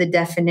into the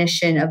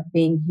definition of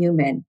being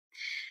human.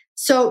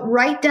 So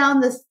write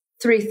down the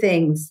 3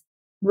 things.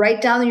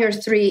 Write down your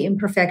 3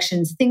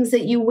 imperfections, things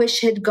that you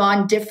wish had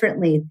gone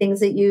differently,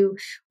 things that you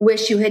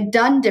wish you had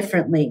done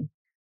differently.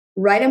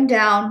 Write them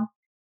down,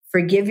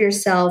 forgive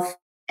yourself,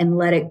 and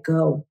let it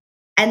go.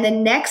 And the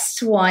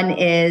next one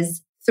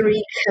is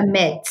 3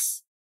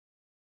 commits,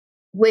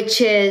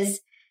 which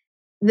is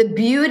the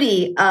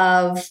beauty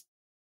of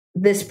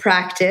this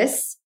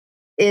practice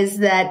is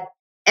that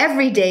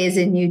every day is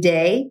a new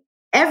day.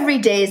 Every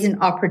day is an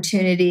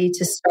opportunity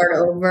to start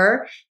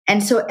over.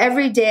 And so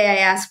every day I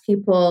ask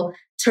people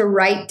to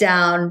write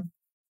down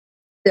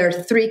their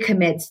 3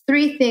 commits,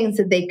 3 things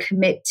that they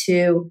commit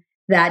to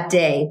that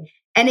day.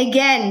 And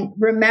again,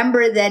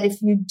 remember that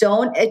if you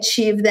don't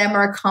achieve them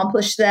or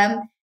accomplish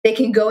them, they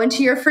can go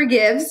into your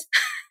forgives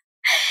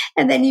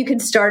and then you can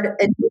start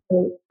a new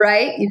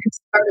right? You can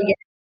start again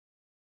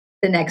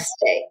the next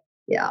day.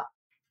 Yeah.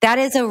 That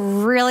is a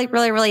really,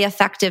 really, really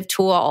effective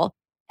tool.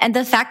 And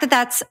the fact that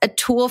that's a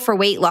tool for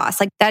weight loss,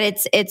 like that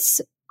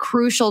it's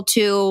crucial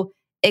to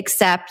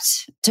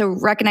accept, to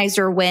recognize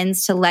your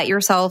wins, to let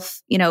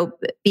yourself,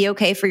 be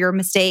okay for your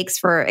mistakes,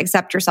 for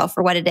accept yourself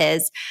for what it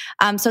is.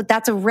 So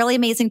that's a really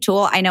amazing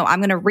tool. I know I'm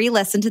going to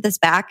re-listen to this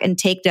back and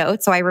take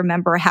notes so I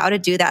remember how to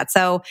do that.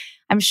 So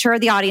I'm sure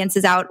the audience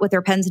is out with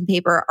their pens and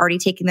paper already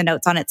taking the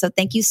notes on it. So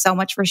thank you so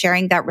much for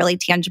sharing that really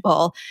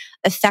tangible,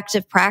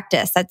 effective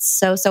practice. That's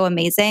so, so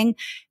amazing.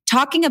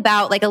 Talking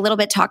about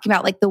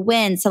the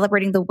wins,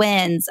 celebrating the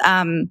wins,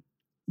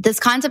 this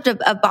concept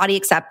of body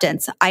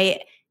acceptance. I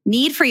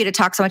need for you to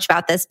talk so much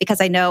about this because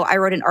I know I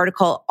wrote an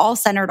article all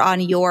centered on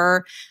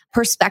your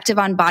perspective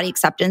on body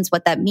acceptance,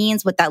 what that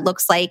means, what that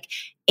looks like,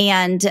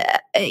 and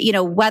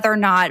whether or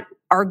not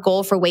our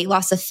goal for weight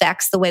loss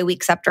affects the way we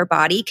accept our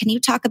body. Can you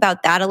talk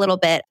about that a little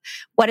bit?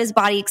 What does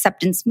body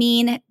acceptance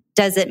mean?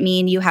 Does it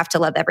mean you have to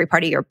love every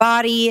part of your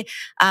body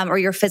or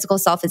your physical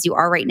self as you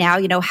are right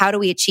now? How do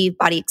we achieve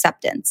body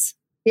acceptance?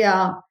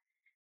 Yeah.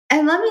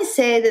 And let me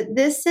say that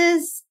this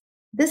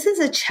is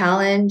a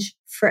challenge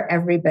for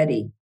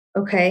everybody.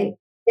 Okay.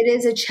 It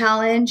is a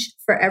challenge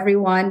for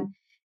everyone.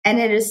 And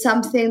it is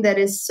something that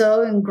is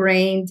so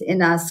ingrained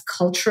in us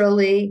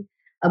culturally,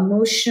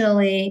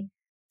 emotionally,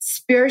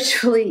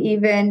 spiritually,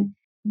 even,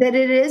 that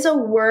it is a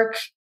work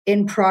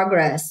in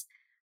progress.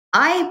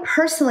 I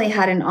personally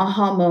had an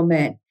aha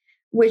moment,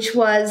 which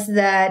was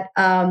that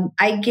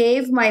I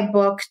gave my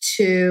book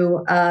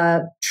to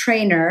a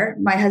trainer.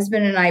 My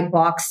husband and I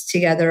boxed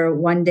together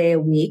one day a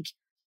week.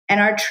 And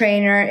our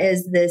trainer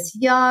is this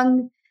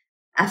young,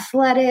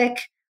 athletic,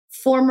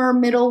 former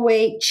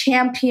middleweight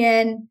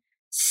champion,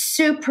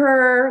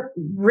 super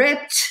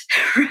ripped,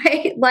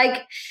 right?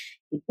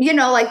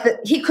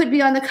 He could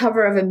be on the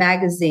cover of a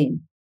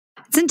magazine.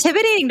 It's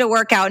intimidating to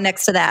work out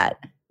next to that.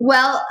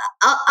 Well,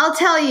 I'll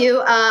tell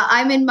you,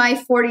 I'm in my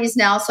 40s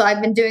now, so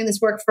I've been doing this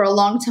work for a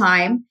long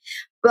time.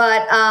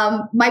 But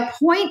my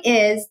point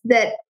is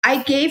that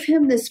I gave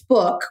him this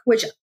book,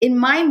 which in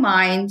my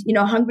mind,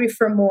 Hungry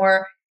for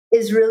More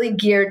is really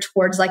geared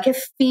towards like a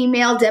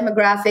female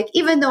demographic,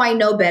 even though I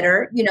know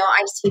better.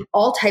 I see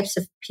all types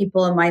of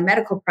people in my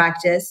medical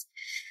practice.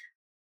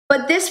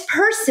 But this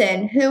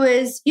person who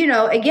is,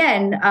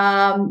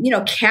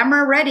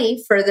 camera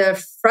ready for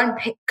the front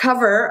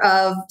cover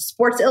of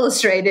Sports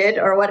Illustrated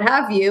or what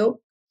have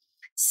you,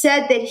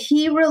 said that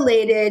he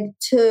related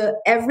to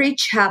every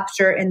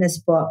chapter in this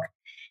book.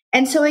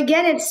 And so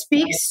again, it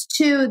speaks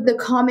to the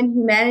common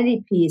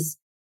humanity piece.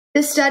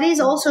 The studies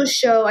also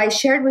show, I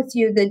shared with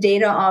you the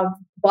data of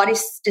body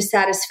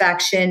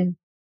dissatisfaction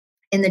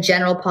in the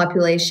general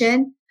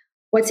population.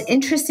 What's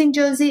interesting,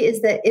 Josie,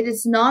 is that it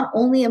is not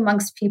only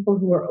amongst people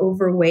who are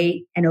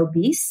overweight and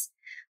obese,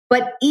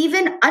 but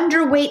even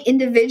underweight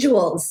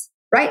individuals,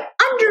 right?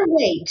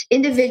 Underweight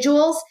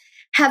individuals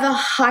have a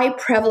high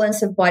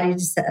prevalence of body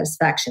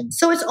dissatisfaction.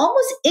 So it's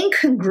almost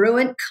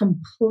incongruent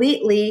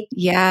completely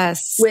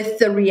with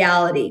the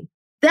reality.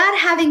 That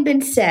having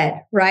been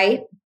said,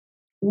 right,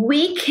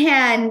 we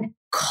can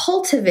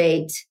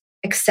cultivate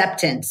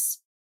acceptance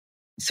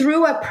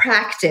through a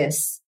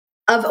practice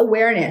of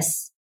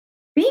awareness.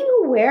 Being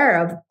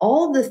aware of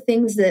all the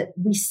things that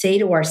we say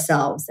to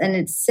ourselves. And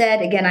it's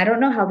said, again, I don't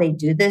know how they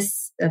do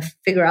this,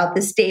 figure out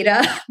this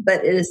data,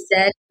 but it is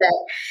said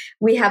that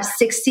we have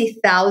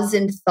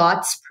 60,000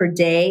 thoughts per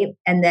day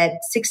and that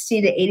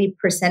 60 to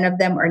 80% of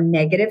them are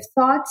negative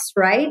thoughts,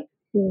 right?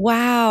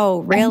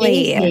 Wow,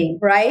 really? Amazing,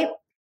 right?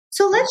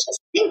 So let's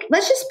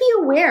just be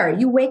aware.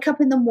 You wake up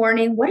in the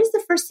morning. What is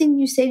the first thing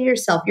you say to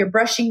yourself? You're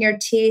brushing your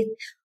teeth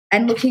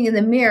and looking in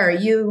the mirror.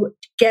 You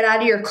get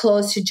out of your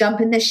clothes to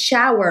jump in the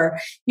shower.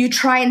 You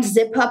try and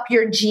zip up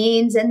your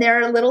jeans and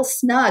they're a little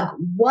snug.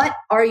 What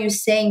are you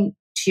saying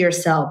to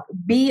yourself?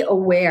 Be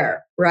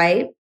aware,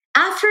 right?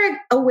 After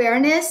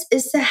awareness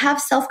is to have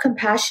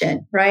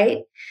self-compassion,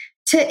 right?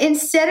 To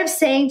instead of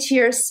saying to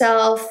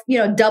yourself,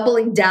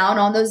 doubling down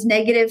on those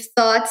negative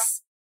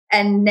thoughts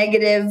and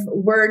negative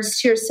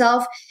words to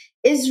yourself,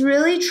 is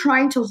really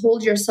trying to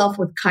hold yourself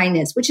with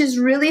kindness, which is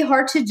really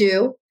hard to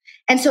do.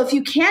 And so if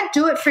you can't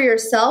do it for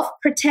yourself,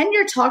 pretend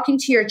you're talking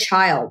to your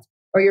child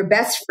or your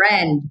best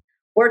friend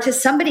or to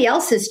somebody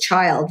else's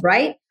child,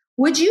 right?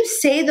 Would you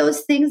say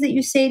those things that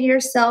you say to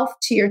yourself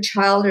to your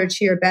child or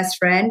to your best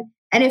friend?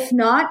 And if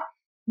not,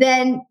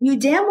 then you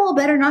damn well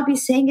better not be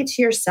saying it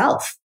to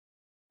yourself,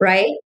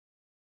 right?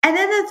 And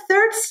then the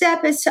third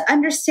step is to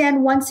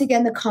understand once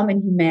again the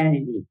common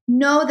humanity.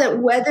 Know that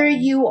whether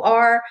you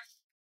are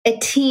a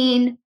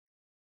teen,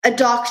 a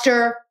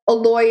doctor, a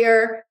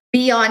lawyer,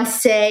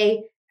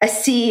 Beyonce, a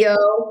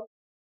CEO,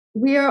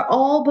 we are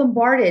all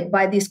bombarded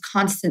by these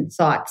constant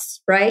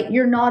thoughts, right?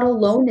 You're not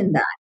alone in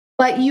that,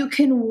 but you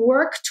can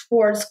work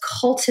towards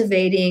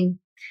cultivating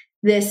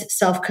this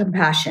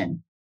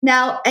self-compassion.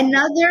 Now,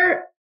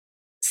 another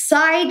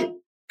side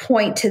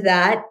point to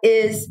that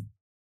is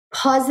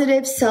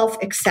positive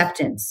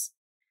self-acceptance,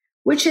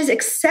 which is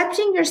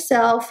accepting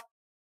yourself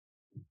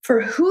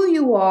for who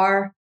you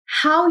are,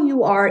 how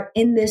you are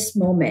in this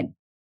moment.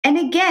 And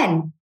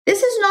again,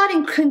 this is not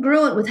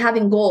incongruent with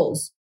having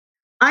goals.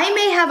 I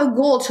may have a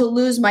goal to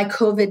lose my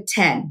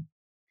COVID-10,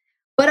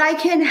 but I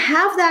can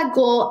have that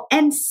goal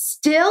and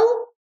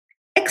still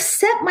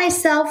accept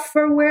myself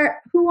for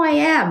who I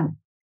am,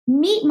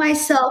 meet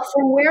myself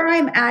for where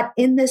I'm at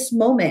in this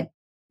moment.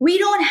 We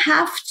don't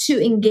have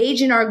to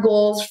engage in our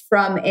goals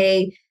from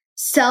a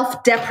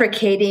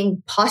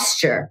self-deprecating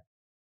posture.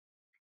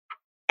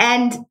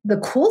 And the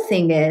cool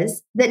thing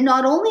is that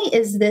not only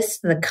is this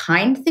the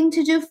kind thing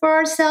to do for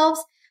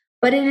ourselves,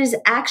 but it is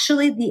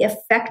actually the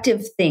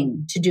effective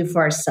thing to do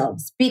for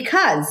ourselves,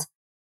 because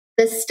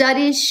the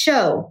studies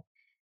show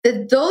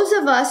that those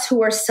of us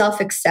who are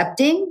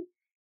self-accepting,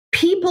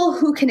 people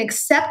who can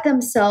accept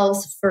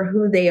themselves for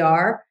who they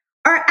are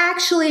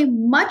actually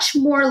much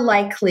more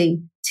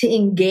likely to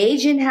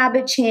engage in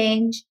habit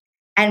change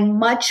and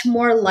much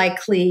more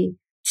likely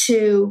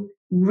to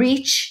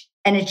reach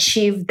and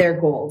achieve their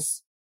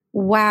goals.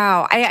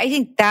 Wow. I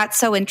think that's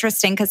so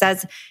interesting because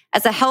as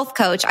a health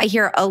coach, I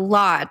hear a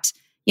lot,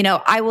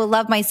 I will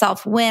love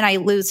myself when I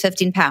lose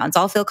 15 pounds.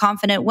 I'll feel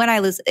confident when I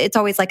lose. It's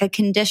always like a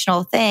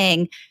conditional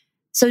thing.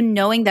 So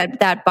knowing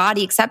that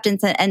body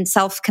acceptance and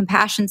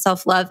self-compassion,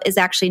 self-love is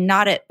actually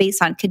not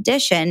based on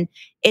condition.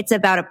 It's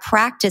about a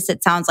practice,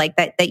 it sounds like,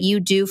 that you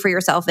do for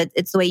yourself.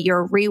 It's the way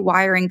you're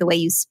rewiring the way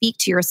you speak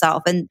to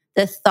yourself and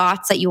the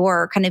thoughts that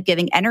you're kind of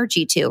giving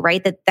energy to,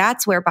 right?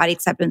 That's where body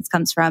acceptance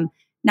comes from,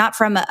 not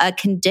from a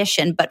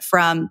condition, but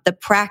from the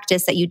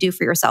practice that you do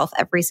for yourself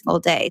every single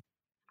day.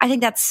 I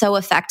think that's so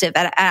effective.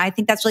 And I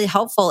think that's really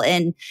helpful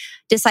in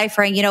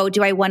deciphering,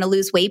 do I want to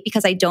lose weight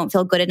because I don't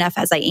feel good enough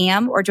as I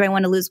am? Or do I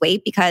want to lose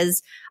weight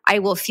because I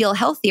will feel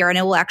healthier and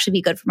it will actually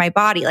be good for my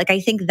body? Like, I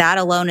think that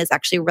alone is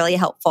actually a really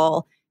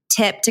helpful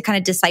tip to kind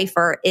of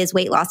decipher, is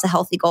weight loss a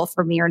healthy goal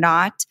for me or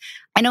not?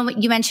 I know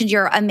you mentioned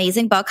your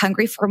amazing book,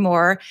 Hungry for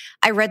More.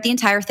 I read the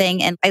entire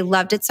thing and I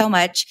loved it so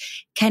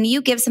much. Can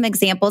you give some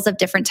examples of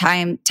different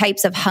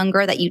types of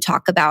hunger that you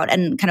talk about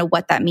and kind of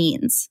what that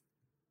means?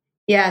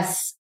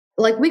 Yes.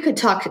 Like, we could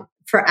talk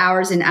for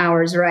hours and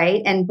hours,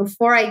 right? And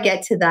before I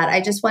get to that,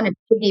 I just want to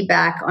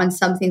piggyback on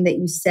something that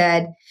you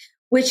said,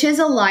 which is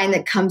a line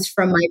that comes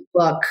from my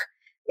book,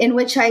 in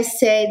which I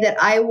say that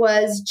I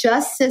was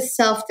just as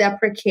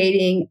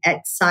self-deprecating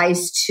at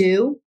size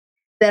 2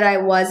 that I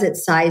was at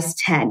size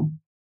 10.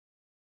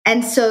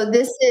 And so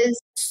this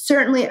is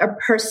certainly a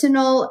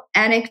personal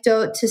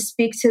anecdote to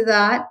speak to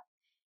that.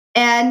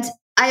 And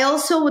I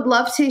also would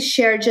love to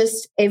share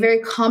just a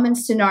very common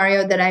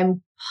scenario that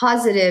I'm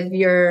positive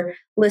your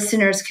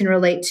listeners can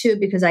relate to,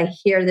 because I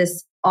hear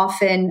this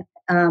often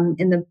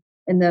in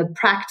the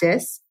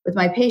practice with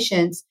my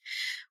patients,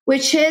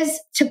 which is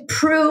to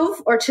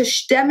prove or to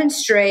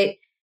demonstrate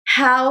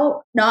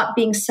how not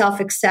being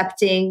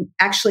self-accepting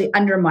actually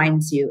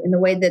undermines you in the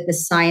way that the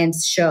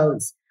science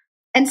shows.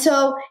 And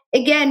so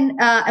again,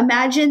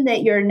 imagine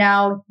that you're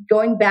now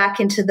going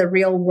back into the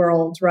real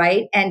world,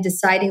 right? And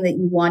deciding that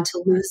you want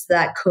to lose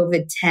that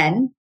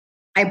COVID-10.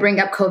 I bring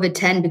up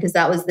COVID-10 because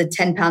that was the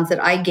 10 pounds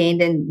that I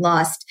gained and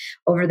lost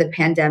over the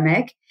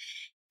pandemic.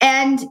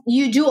 And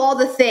you do all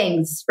the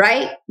things,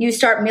 right? You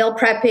start meal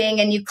prepping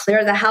and you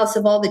clear the house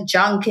of all the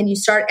junk and you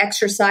start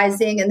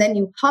exercising. And then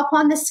you hop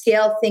on the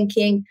scale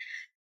thinking,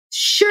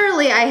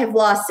 surely I have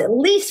lost at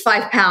least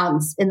 5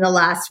 pounds in the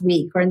last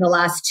week or in the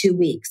last 2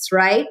 weeks,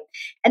 right?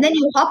 And then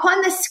you hop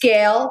on the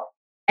scale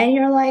and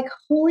you're like,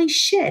 holy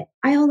shit,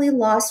 I only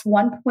lost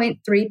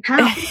 1.3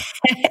 pounds.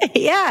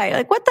 Yeah,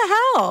 like, what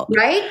the hell?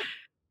 Right?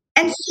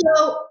 And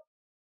so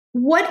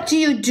what do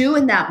you do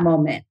in that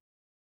moment?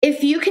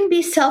 If you can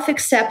be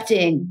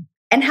self-accepting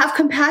and have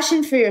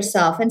compassion for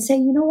yourself and say,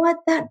 you know what,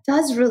 that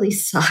does really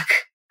suck.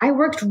 I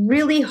worked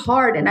really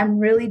hard and I'm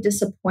really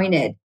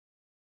disappointed,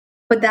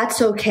 but that's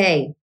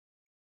okay.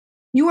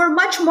 You are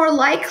much more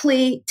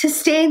likely to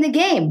stay in the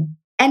game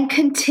and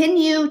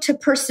continue to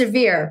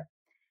persevere,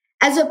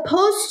 as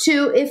opposed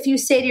to if you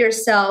say to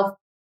yourself,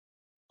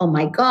 oh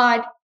my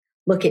God,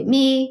 look at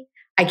me.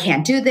 I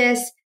can't do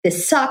this.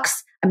 This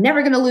sucks. I'm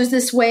never going to lose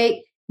this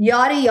weight,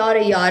 yada,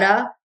 yada,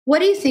 yada. What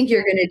do you think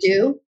you're going to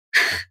do?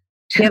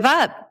 Give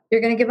up.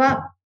 You're going to give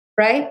up,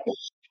 right?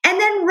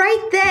 And then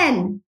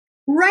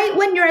right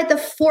when you're at the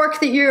fork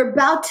that you're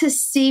about to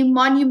see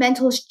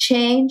monumental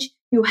change,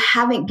 you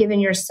haven't given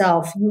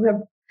yourself, you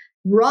have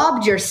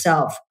robbed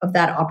yourself of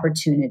that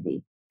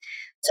opportunity.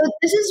 So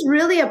this is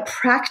really a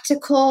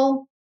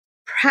practical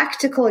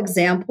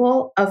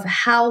example of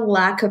how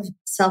lack of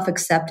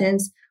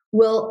self-acceptance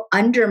will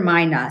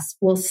undermine us,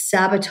 will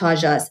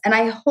sabotage us. And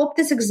I hope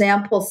this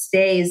example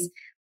stays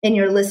in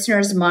your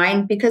listener's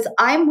mind, because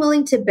I'm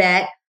willing to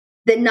bet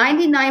that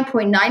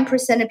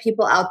 99.9% of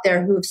people out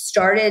there who have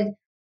started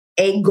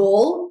a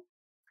goal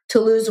to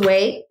lose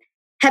weight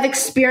have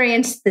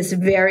experienced this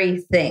very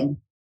thing.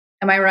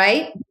 Am I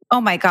right? Oh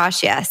my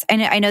gosh, yes.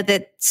 I know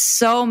that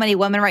so many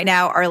women right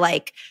now are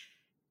like,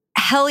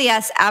 hell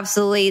yes,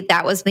 absolutely.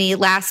 That was me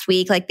last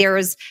week. Like,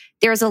 there's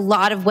a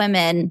lot of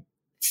women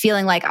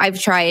feeling like I've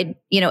tried,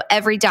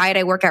 every diet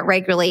I work at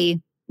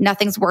regularly,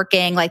 nothing's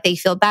working, like they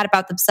feel bad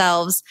about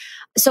themselves.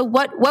 So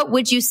what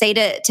would you say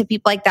to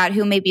people like that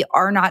who maybe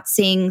are not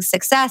seeing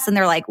success and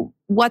they're like,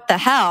 what the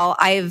hell?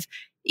 I've,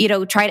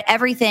 tried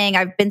everything.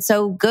 I've been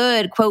so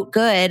good, quote,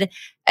 good.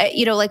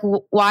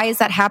 Why is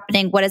that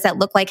happening? What does that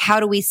look like? How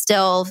do we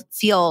still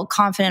feel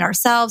confident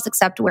ourselves,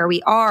 accept where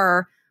we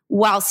are,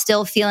 while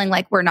still feeling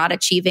like we're not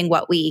achieving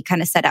what we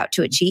kind of set out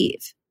to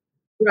achieve?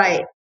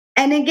 Right.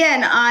 And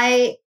again,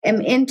 I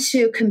am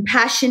into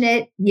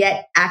compassionate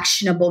yet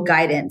actionable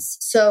guidance.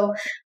 So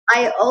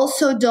I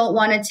also don't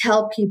want to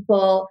tell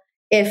people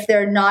if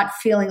they're not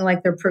feeling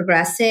like they're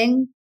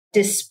progressing,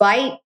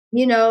 despite,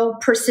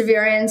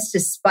 perseverance,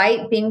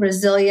 despite being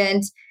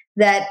resilient,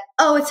 that,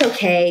 oh, it's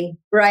okay,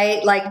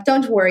 right? Like,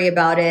 don't worry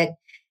about it.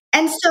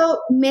 And so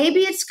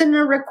maybe it's going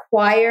to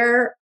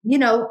require,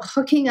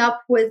 hooking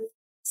up with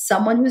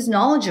someone who's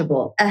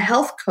knowledgeable, a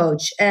health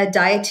coach, a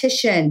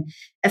dietitian,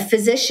 a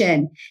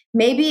physician.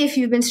 Maybe if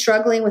you've been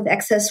struggling with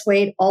excess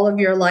weight all of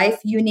your life,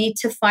 you need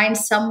to find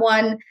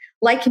someone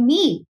like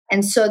me.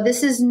 And so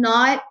this is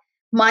not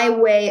my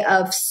way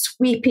of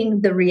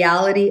sweeping the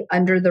reality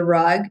under the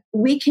rug.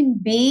 We can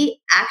be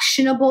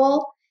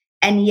actionable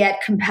and yet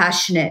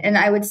compassionate. And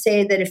I would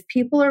say that if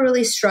people are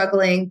really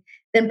struggling,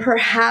 then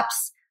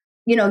perhaps,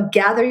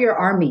 gather your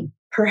army,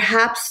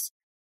 perhaps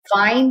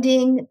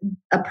finding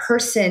a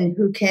person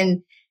who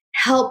can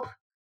help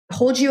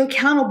hold you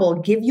accountable,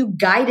 give you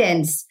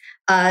guidance,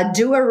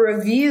 do a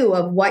review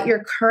of what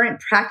your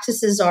current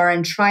practices are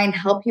and try and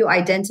help you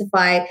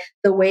identify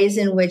the ways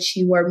in which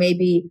you are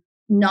maybe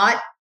not,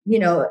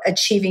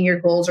 achieving your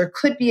goals or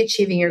could be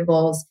achieving your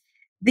goals.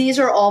 These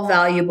are all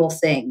valuable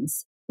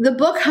things. The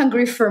book,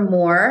 Hungry for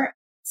More,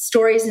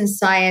 Stories in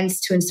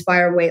Science to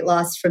Inspire Weight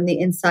Loss from the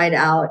Inside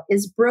Out,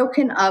 is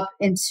broken up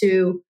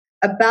into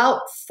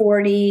about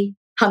 40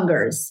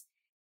 hungers.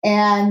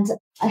 And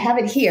I have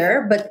it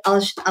here, but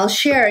I'll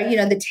share,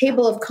 the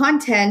table of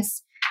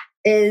contents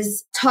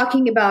is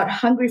talking about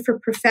hungry for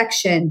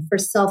perfection, for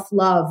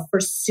self-love, for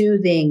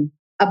soothing,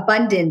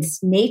 abundance,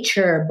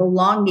 nature,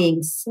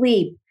 belonging,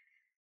 sleep,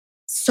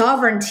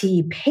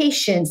 sovereignty,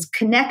 patience,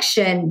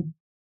 connection.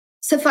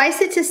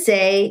 Suffice it to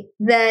say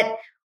that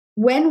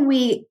when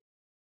we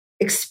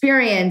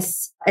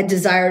experience a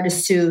desire to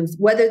soothe,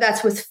 whether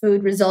that's with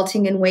food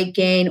resulting in weight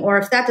gain, or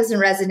if that doesn't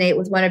resonate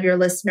with one of your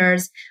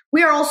listeners,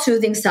 we are all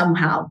soothing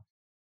somehow.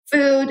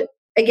 Food,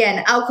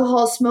 again,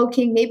 alcohol,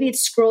 smoking, maybe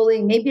it's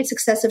scrolling, maybe it's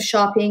excessive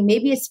shopping,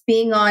 maybe it's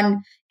being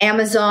on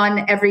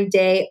Amazon every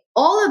day.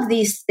 All of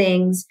these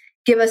things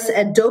give us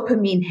a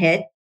dopamine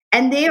hit,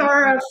 and they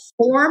are a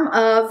form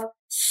of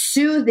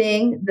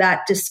soothing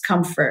that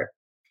discomfort.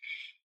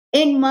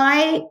 In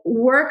my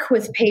work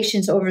with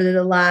patients over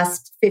the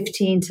last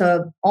 15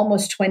 to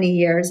almost 20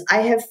 years,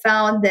 I have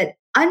found that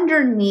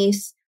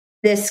underneath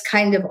this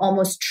kind of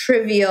almost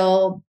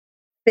trivial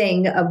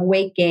thing of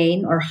weight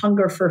gain or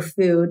hunger for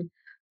food,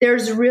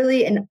 there's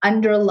really an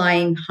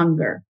underlying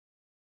hunger.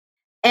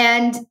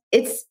 And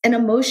it's an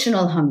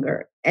emotional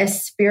hunger, a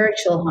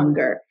spiritual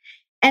hunger.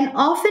 And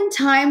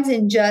oftentimes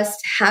in just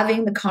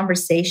having the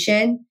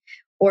conversation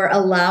or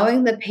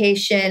allowing the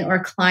patient or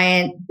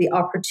client the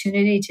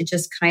opportunity to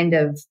just kind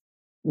of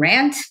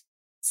rant,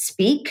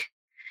 speak,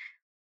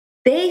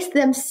 they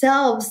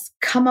themselves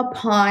come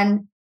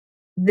upon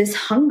this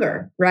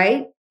hunger,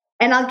 right?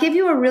 And I'll give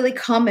you a really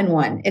common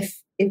one, if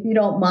you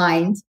don't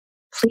mind.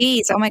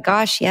 Please. Oh my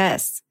gosh,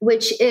 yes.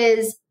 Which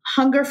is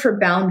hunger for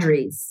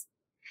boundaries.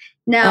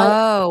 Now,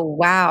 oh,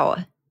 wow.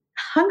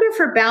 Hunger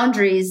for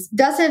boundaries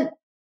doesn't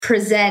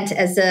present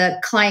as a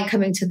client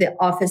coming to the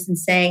office and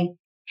saying,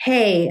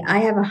 hey, I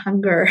have a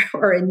hunger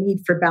or a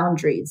need for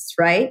boundaries,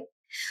 right?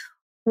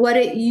 What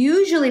it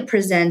usually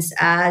presents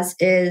as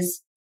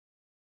is,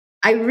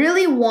 I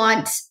really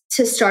want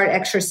to start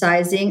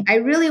exercising. I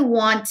really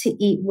want to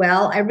eat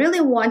well. I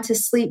really want to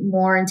sleep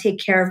more and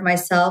take care of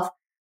myself,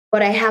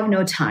 but I have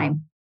no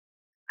time.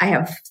 I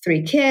have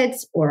 3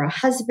 kids or a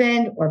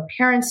husband or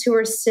parents who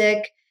are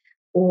sick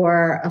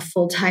or a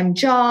full-time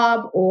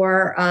job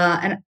or,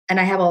 and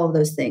I have all of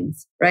those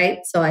things, right?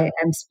 So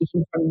I'm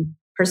speaking from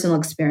personal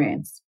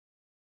experience.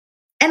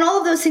 And all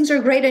of those things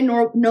are great and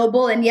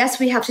noble. And yes,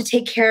 we have to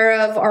take care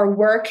of our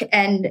work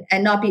and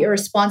not be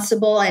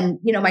irresponsible. And,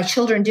 my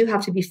children do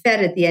have to be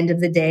fed at the end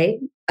of the day.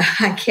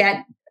 I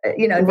can't,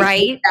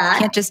 right.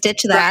 Can't just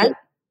ditch that. Right?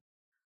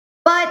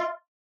 But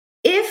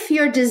if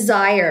your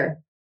desire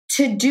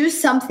to do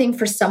something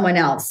for someone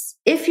else,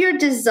 if your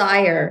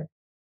desire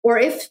or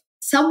if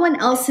someone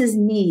else's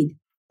need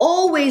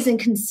always and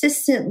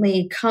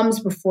consistently comes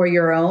before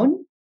your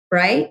own,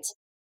 right?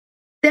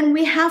 Then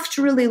we have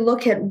to really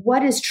look at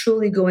what is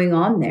truly going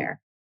on there.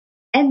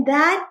 And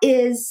that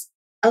is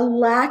a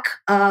lack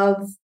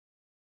of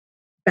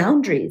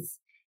boundaries.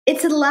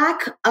 It's a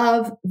lack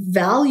of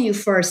value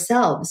for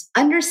ourselves,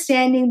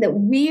 understanding that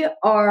we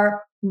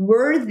are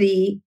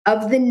worthy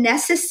of the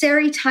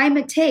necessary time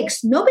it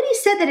takes. Nobody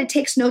said that it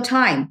takes no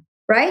time,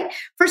 right?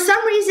 For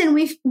some reason,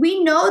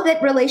 we know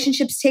that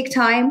relationships take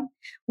time.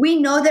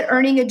 We know that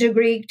earning a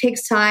degree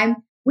takes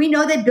time. We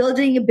know that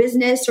building a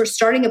business or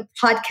starting a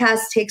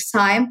podcast takes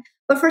time.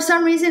 But for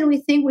some reason, we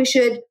think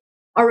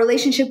our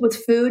relationship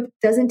with food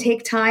doesn't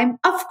take time.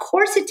 Of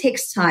course it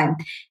takes time.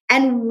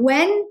 And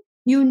when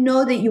you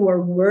know that you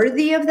are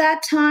worthy of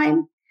that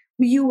time,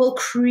 you will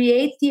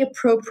create the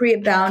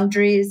appropriate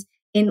boundaries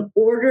in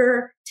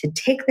order to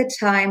take the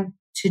time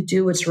to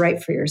do what's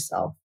right for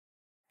yourself.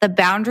 The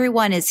boundary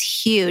one is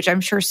huge.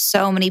 I'm sure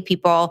so many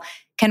people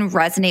can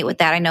resonate with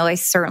that. I know I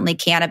certainly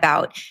can.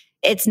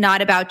 It's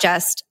not about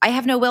just, I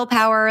have no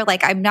willpower,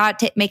 like I'm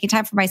not making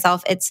time for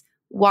myself. It's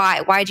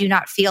why do you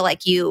not feel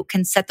like you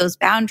can set those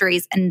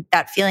boundaries and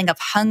that feeling of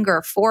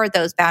hunger for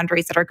those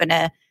boundaries that are going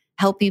to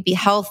help you be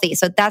healthy?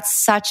 So that's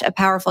such a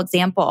powerful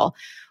example.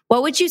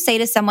 What would you say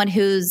to someone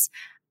who's,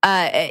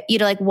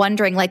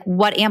 wondering, like,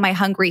 what am I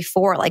hungry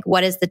for? Like,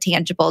 what is the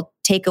tangible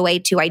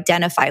takeaway to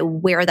identify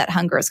where that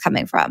hunger is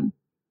coming from?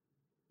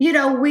 We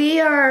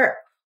are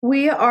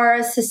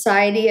a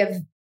society of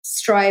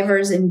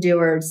strivers and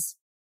doers.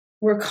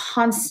 We're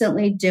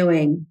constantly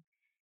doing.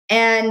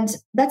 And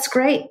that's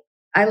great.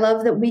 I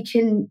love that we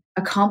can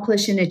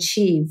accomplish and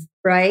achieve,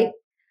 right?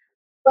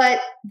 But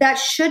that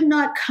should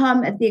not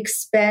come at the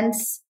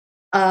expense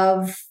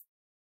of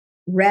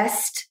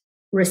rest,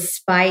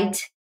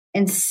 respite,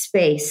 and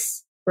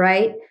space,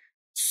 right?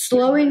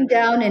 Slowing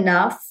down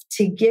enough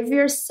to give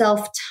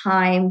yourself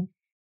time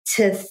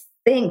to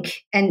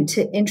think and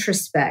to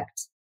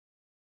introspect.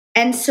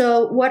 And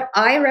so what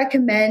I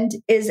recommend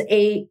is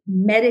a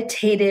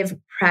meditative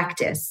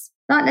practice,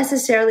 not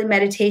necessarily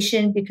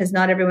meditation because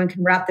not everyone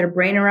can wrap their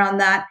brain around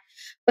that,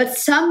 but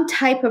some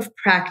type of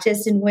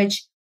practice in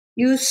which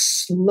you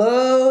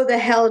slow the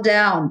hell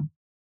down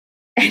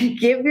and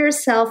give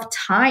yourself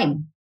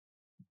time,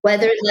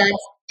 whether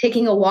that's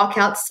taking a walk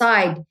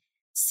outside,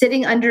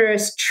 sitting under a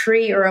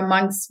tree or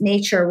amongst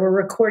nature. We're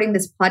recording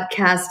this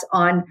podcast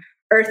on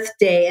Earth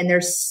Day, and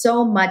there's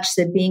so much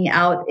that being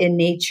out in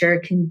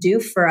nature can do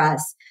for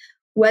us.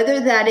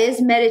 Whether that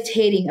is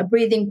meditating, a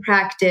breathing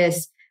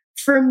practice,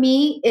 for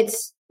me,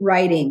 it's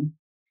writing.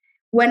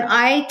 When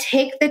I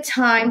take the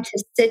time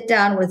to sit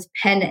down with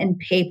pen and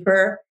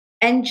paper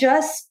and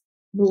just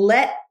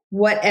let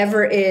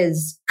whatever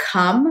is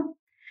come,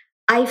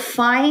 I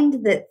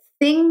find that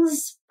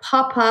things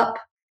pop up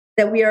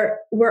that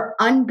were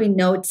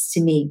unbeknownst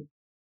to me.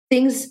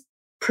 Things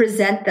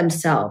present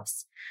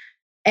themselves.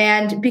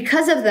 And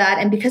because of that,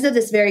 and because of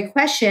this very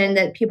question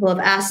that people have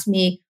asked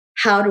me,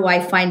 how do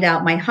I find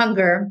out my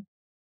hunger?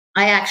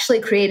 I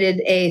actually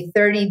created a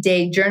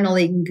 30-day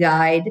journaling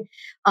guide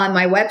on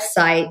my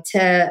website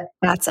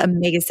That's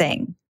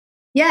amazing.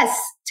 Yes,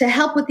 to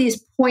help with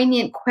these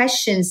poignant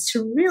questions,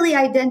 to really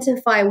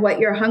identify what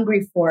you're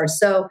hungry for.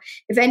 So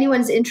if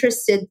anyone's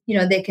interested,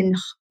 they can,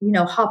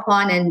 hop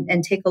on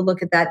and take a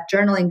look at that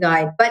journaling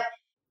guide. But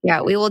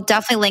yeah, we will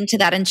definitely link to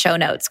that in show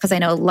notes because I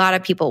know a lot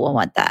of people will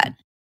want that.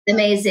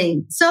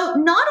 Amazing. So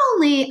not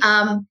only,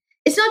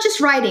 it's not just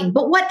writing,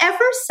 but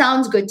whatever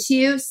sounds good to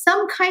you,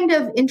 some kind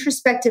of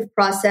introspective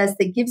process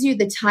that gives you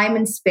the time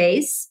and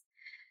space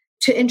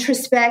to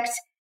introspect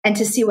and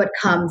to see what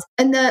comes.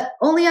 And the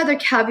only other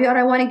caveat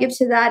I want to give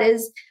to that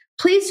is,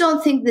 please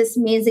don't think this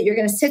means that you're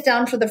going to sit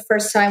down for the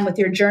first time with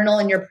your journal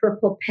and your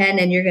purple pen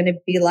and you're going to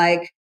be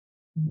like,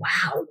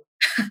 wow,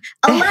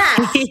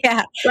 alas,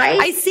 yeah, right?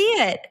 I see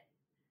it.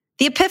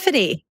 The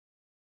epiphany.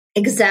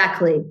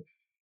 Exactly.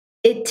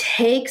 It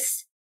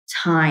takes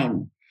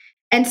time.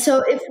 And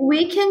so if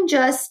we can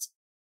just,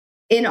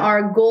 in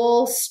our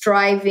goal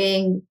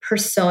striving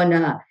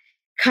persona,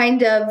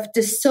 kind of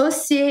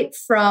dissociate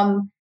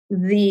from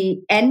the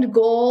end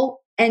goal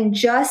and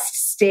just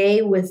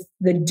stay with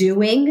the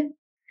doing,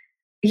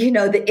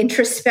 the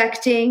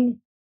introspecting,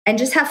 and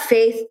just have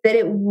faith that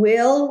it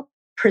will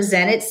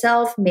present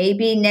itself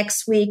maybe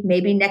next week,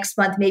 maybe next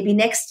month, maybe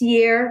next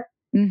year.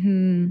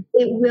 Mm-hmm.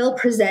 It will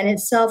present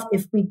itself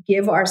if we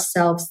give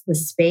ourselves the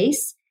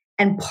space.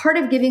 And part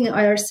of giving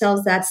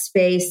ourselves that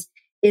space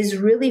is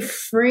really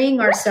freeing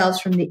ourselves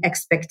from the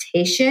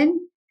expectation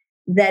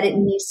that it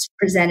needs to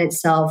present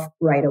itself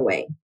right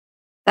away.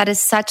 That is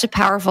such a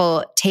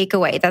powerful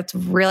takeaway. That's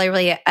really,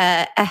 really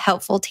a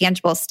helpful,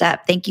 tangible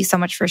step. Thank you so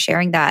much for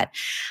sharing that.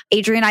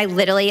 Adrienne,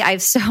 I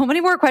have so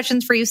many more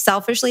questions for you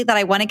selfishly that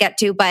I want to get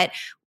to, but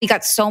we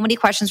got so many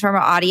questions from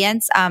our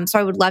audience. So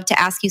I would love to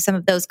ask you some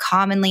of those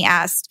commonly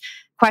asked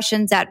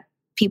questions that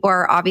people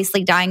are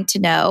obviously dying to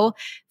know.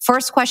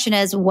 First question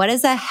is, what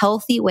is a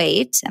healthy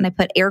weight? And I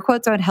put air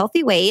quotes on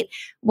healthy weight.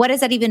 What does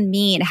that even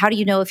mean? How do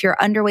you know if you're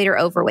underweight or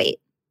overweight?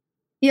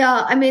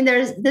 Yeah, I mean,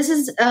 this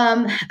is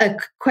a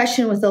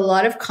question with a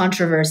lot of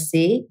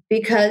controversy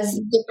because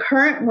the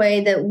current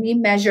way that we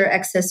measure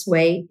excess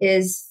weight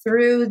is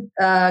through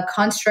a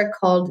construct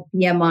called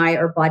BMI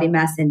or body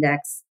mass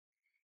index.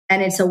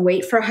 And it's a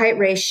weight for height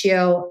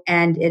ratio,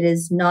 and it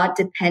is not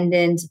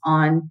dependent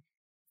on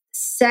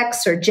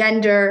sex or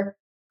gender,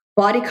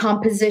 body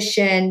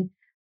composition,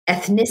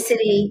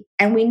 ethnicity.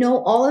 And we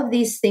know all of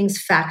these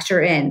things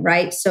factor in,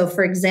 right? So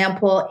for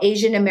example,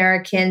 Asian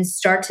Americans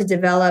start to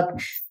develop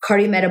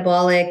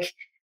cardiometabolic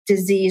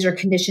disease or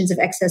conditions of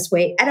excess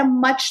weight at a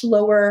much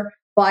lower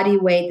body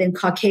weight than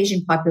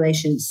Caucasian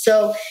populations.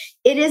 So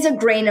it is a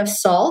grain of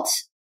salt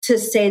to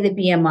say the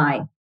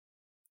BMI.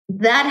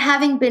 That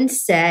having been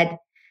said,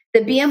 the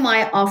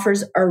BMI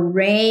offers a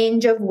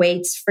range of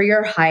weights for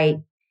your height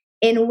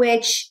in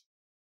which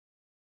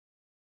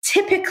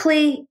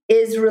typically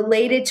is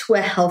related to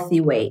a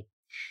healthy weight.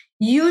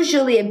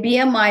 Usually a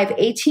BMI of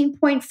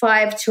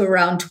 18.5 to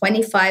around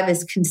 25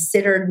 is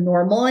considered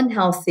normal and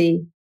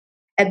healthy.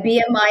 A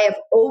BMI of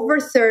over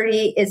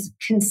 30 is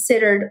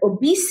considered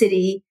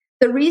obesity.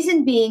 The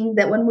reason being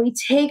that when we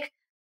take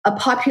a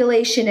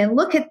population and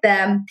look at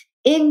them,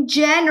 in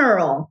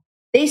general,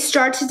 they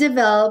start to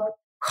develop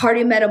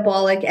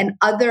cardiometabolic and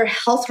other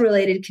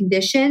health-related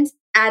conditions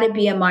at a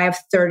BMI of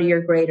 30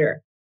 or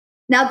greater.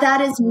 Now,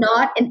 that is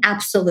not an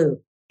absolute.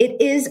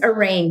 It is a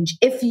range.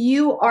 If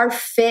you are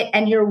fit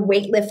and you're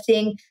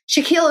weightlifting,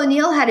 Shaquille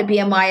O'Neal had a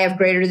BMI of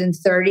greater than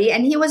 30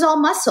 and he was all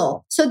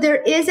muscle. So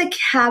there is a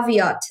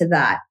caveat to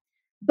that.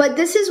 But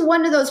this is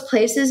one of those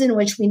places in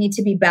which we need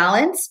to be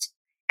balanced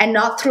and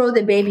not throw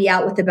the baby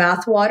out with the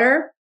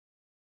bathwater.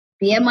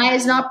 BMI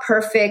is not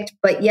perfect,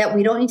 but yet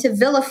we don't need to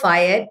vilify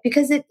it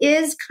because it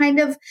is kind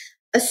of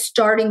a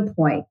starting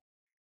point.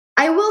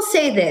 I will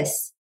say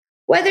this,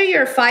 whether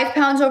you're 5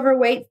 pounds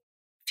overweight,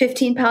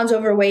 15 pounds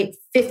overweight,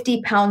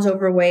 50 pounds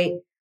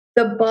overweight,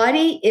 the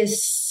body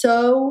is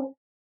so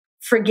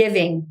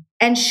forgiving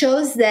and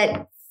shows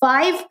that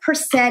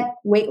 5%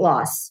 weight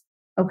loss,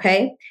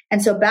 okay?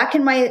 And so back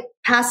in my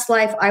past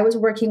life, I was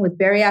working with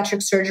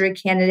bariatric surgery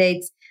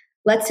candidates.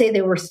 Let's say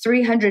they were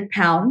 300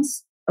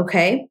 pounds,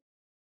 okay?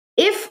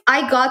 If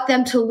I got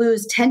them to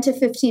lose 10 to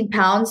 15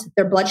 pounds,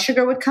 their blood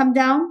sugar would come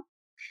down,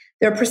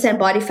 their percent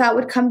body fat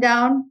would come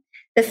down,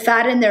 the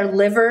fat in their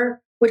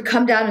liver would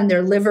come down and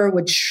their liver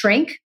would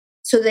shrink.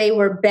 So they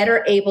were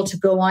better able to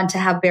go on to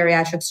have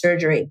bariatric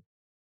surgery.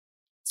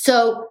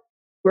 So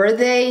were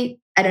they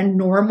at a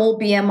normal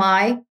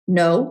BMI?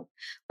 No.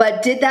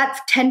 But did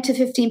that 10 to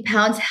 15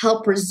 pounds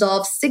help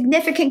resolve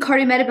significant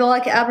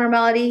cardiometabolic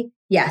abnormality?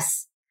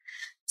 Yes.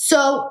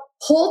 So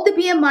hold the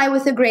BMI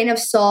with a grain of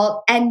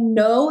salt and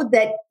know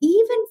that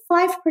even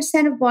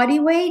 5% of body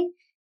weight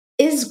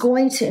is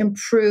going to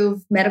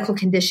improve medical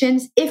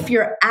conditions if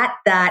you're at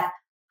that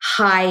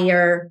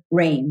higher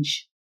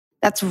range.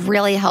 That's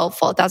really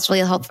helpful. That's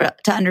really helpful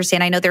to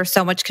understand. I know there's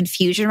so much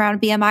confusion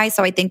around BMI,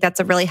 so I think that's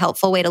a really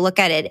helpful way to look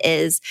at it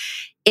is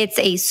it's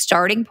a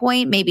starting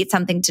point. Maybe it's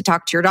something to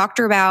talk to your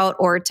doctor about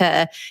or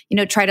to,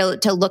 try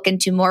to look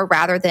into more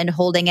rather than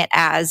holding it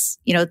as,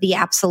 the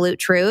absolute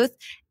truth.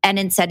 And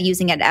instead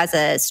using it as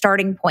a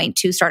starting point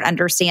to start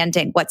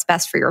understanding what's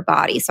best for your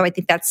body. So I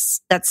think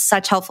that's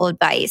such helpful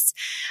advice.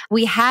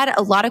 We had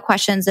a lot of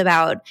questions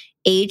about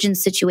age and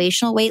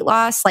situational weight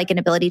loss, like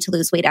inability to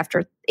lose weight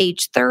after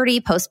age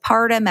 30,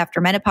 postpartum, after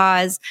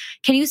menopause.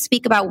 Can you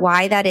speak about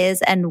why that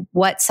is and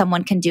what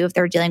someone can do if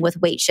they're dealing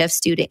with weight shifts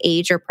due to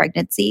age or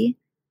pregnancy?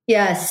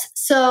 Yes.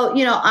 So,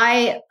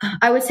 I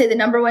would say the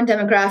number one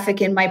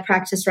demographic in my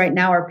practice right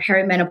now are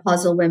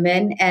perimenopausal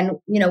women. And,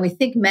 we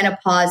think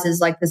menopause is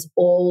like this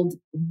old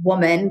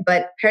woman,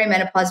 but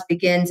perimenopause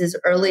begins as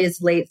early as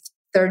late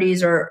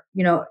 30s or,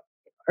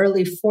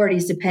 early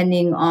 40s,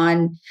 depending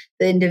on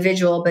the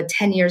individual, but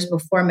 10 years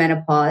before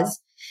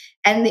menopause.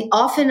 And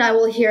often I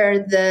will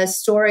hear the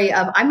story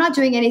of, I'm not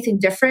doing anything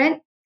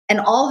different. And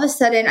all of a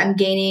sudden I'm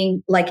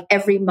gaining, like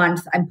every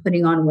month I'm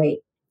putting on weight.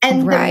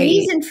 And the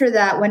reason for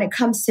that when it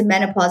comes to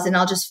menopause, and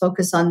I'll just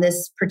focus on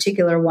this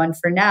particular one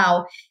for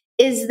now,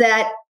 is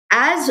that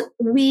as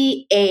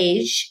we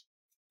age,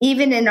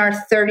 even in our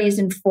 30s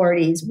and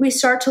 40s, we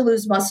start to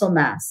lose muscle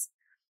mass.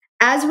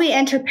 As we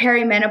enter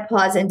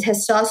perimenopause and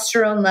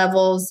testosterone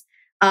levels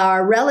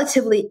are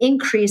relatively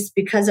increased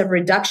because of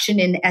reduction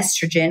in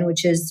estrogen,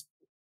 which is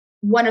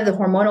one of the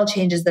hormonal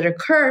changes that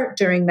occur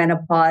during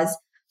menopause,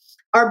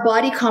 our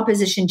body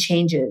composition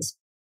changes.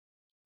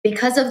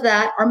 Because of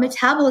that, our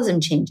metabolism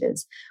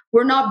changes.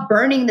 We're not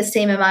burning the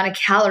same amount of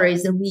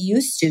calories that we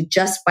used to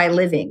just by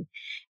living.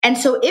 And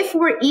so if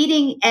we're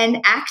eating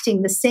and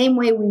acting the same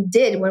way we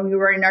did when we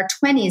were in our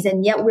 20s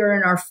and yet we're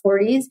in our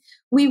 40s,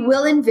 we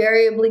will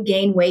invariably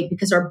gain weight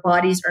because our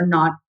bodies are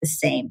not the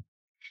same.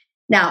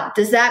 Now,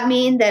 does that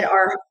mean that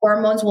our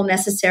hormones will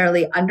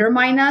necessarily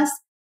undermine us?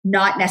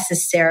 Not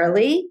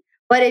necessarily.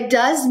 But it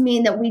does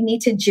mean that we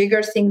need to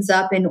jigger things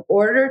up in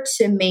order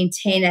to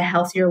maintain a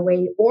healthier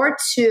weight or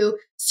to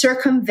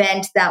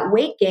circumvent that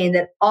weight gain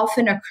that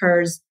often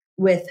occurs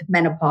with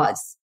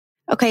menopause.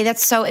 Okay,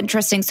 that's so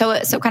interesting. So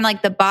kind of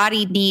like the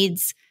body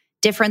needs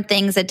different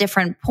things at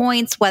different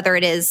points, whether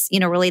it is,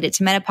 related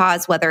to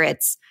menopause, whether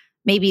it's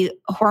maybe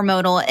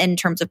hormonal in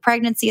terms of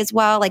pregnancy as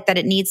well, like that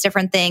it needs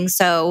different things.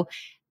 So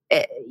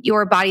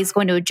your body's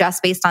going to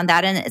adjust based on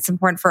that. And it's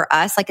important for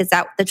us. Like, is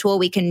that the tool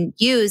we can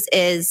use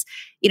is,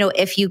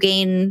 if you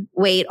gain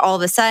weight all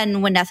of a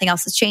sudden when nothing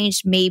else has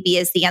changed, maybe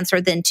is the answer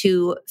then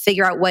to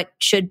figure out what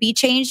should be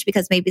changed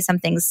because maybe some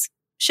things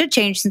should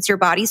change since your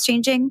body's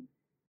changing?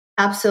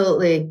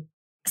 Absolutely.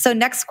 So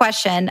next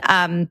question,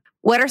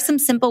 what are some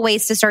simple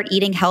ways to start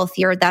eating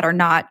healthier that are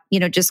not,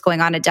 just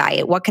going on a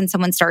diet? What can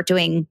someone start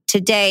doing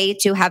today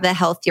to have a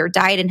healthier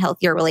diet and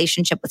healthier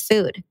relationship with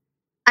food?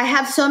 I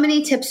have so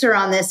many tips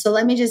around this. So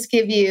let me just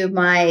give you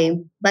my,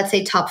 let's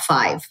say, top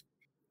 5.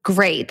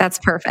 Great. That's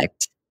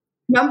perfect.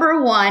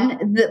 Number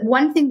 1, the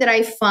one thing that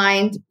I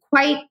find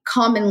quite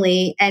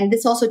commonly, and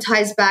this also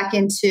ties back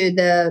into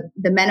the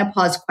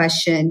menopause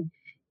question,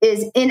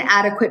 is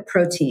inadequate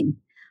protein.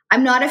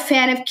 I'm not a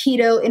fan of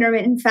keto,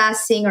 intermittent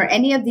fasting, or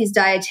any of these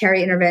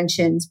dietary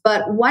interventions.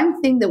 But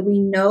one thing that we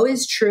know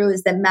is true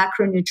is that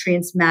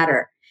macronutrients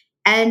matter.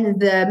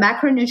 And the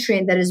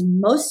macronutrient that is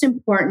most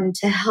important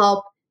to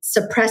help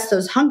suppress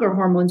those hunger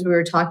hormones we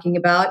were talking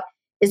about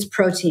is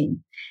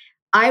protein.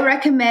 I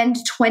recommend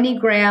 20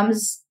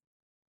 grams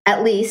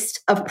at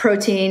least of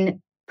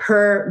protein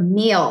per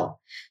meal.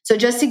 So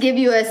just to give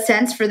you a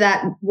sense for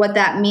that, what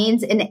that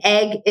means, an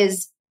egg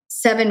is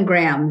 7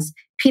 grams.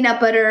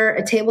 Peanut butter,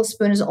 a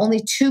tablespoon, is only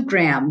 2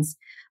 grams.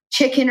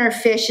 Chicken or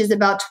fish is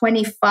about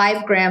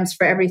 25 grams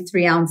for every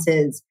 3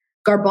 ounces.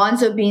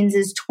 Garbanzo beans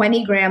is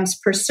 20 grams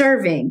per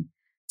serving.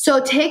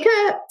 So take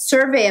a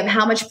survey of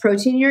how much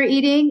protein you're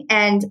eating,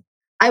 and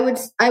I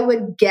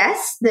would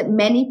guess that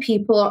many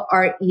people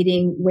are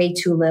eating way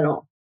too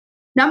little.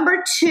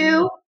 Number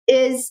 2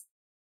 is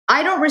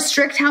I don't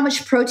restrict how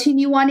much protein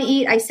you want to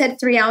eat. I said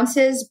 3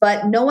 ounces,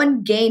 but no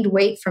one gained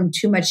weight from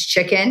too much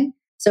chicken.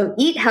 So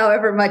eat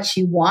however much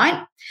you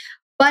want.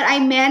 But I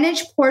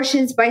manage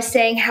portions by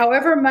saying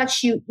however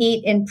much you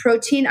eat in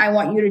protein, I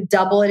want you to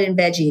double it in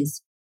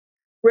veggies.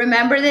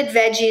 Remember that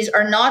veggies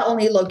are not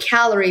only low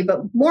calorie,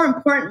 but more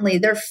importantly,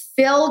 they're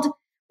filled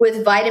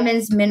with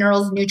vitamins,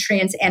 minerals,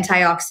 nutrients,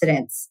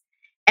 antioxidants.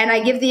 And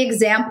I give the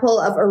example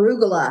of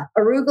arugula.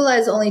 Arugula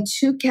is only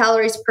 2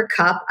 calories per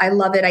cup. I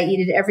love it. I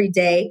eat it every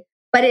day.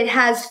 But it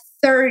has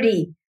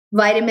 30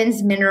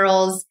 vitamins,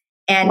 minerals,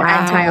 and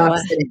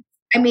antioxidants.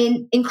 I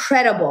mean,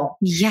 incredible.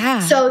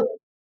 Yeah. So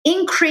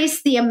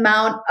increase the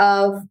amount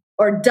of,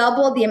 or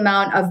double the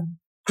amount of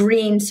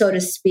green, so to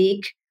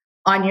speak,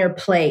 on your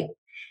plate.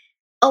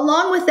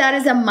 Along with that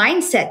is a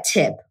mindset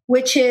tip,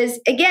 which is,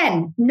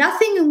 again,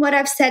 nothing in what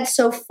I've said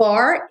so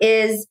far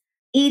is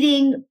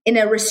eating in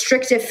a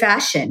restrictive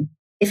fashion.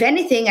 If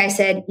anything, I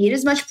said, eat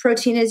as much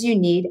protein as you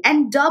need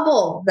and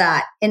double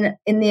that in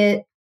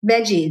the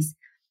veggies.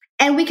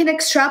 And we can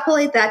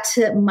extrapolate that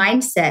to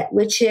mindset,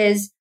 which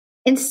is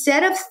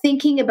instead of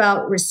thinking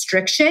about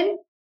restriction,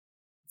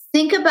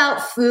 think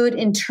about food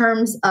in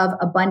terms of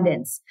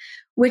abundance,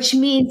 which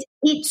means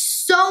eat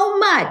so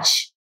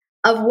much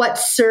of what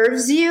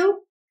serves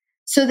you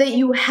so that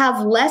you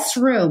have less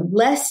room,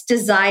 less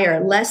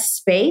desire, less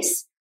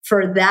space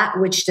for that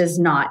which does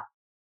not.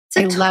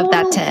 I love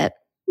that tip.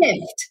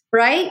 Shift,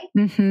 right?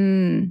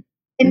 In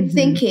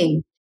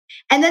thinking.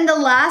 And then the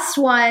last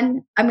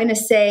one I'm going to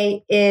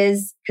say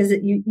is, because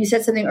you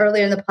said something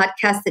earlier in the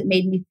podcast that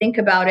made me think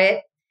about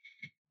it,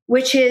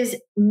 which is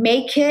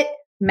make it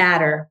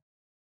matter.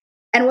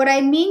 And what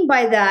I mean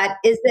by that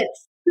is that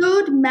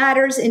food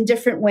matters in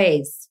different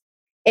ways.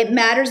 It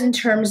matters in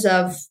terms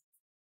of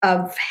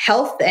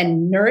health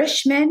and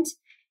nourishment.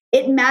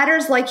 It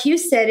matters, like you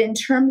said, in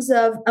terms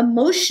of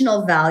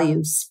emotional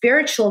value,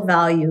 spiritual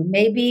value.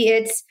 Maybe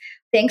it's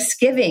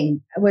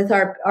Thanksgiving with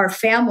our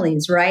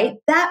families, right?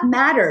 That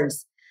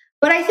matters.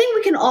 But I think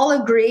we can all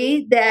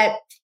agree that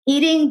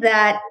eating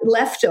that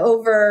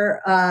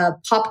leftover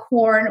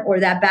popcorn or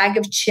that bag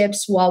of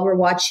chips while we're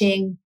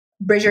watching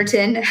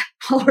Bridgerton,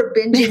 while we're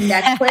binging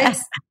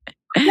Netflix,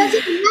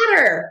 doesn't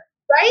matter,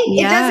 right?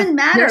 Yeah, it doesn't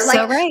matter. You're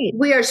so right.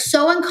 We are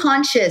so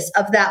unconscious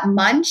of that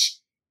munch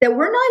that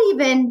we're not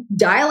even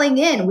dialing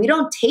in. We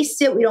don't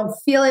taste it. We don't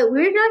feel it.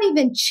 We're not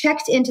even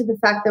checked into the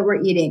fact that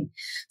we're eating.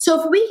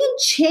 So if we can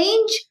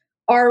change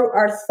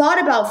our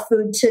thought about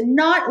food to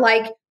not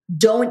like,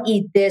 don't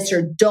eat this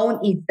or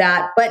don't eat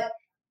that, but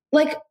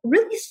like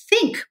really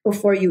think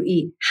before you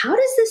eat. How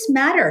does this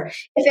matter?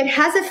 If it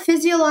has a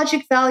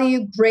physiologic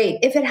value, great.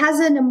 If it has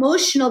an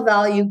emotional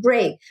value,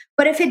 great.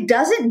 But if it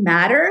doesn't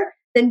matter,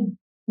 then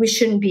we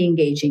shouldn't be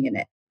engaging in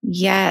it.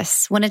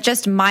 Yes. When it's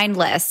just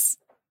mindless,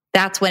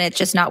 that's when it's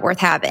just not worth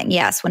having.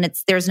 Yes. When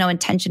there's no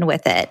intention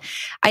with it.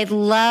 I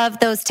love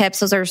those tips.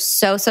 Those are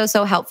so, so,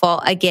 so helpful.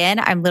 Again,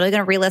 I'm literally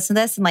going to re-listen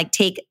to this and like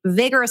take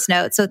vigorous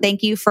notes. So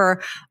thank you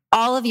for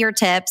all of your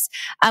tips.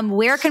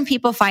 Where can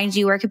people find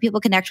you? Where can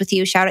people connect with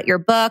you? Shout out your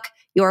book,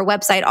 your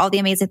website, all the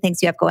amazing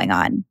things you have going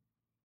on.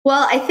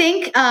 Well, I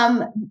think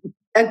a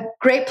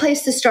great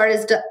place to start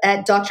is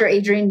at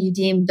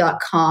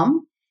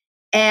dradrienneyoudim.com.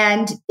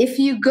 And if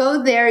you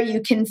go there,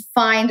 you can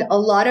find a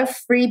lot of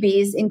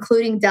freebies,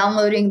 including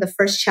downloading the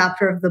first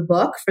chapter of the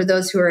book for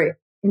those who are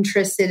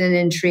interested and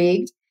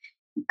intrigued.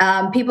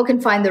 People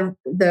can find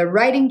the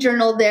writing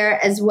journal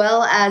there, as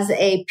well as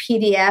a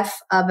PDF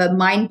of a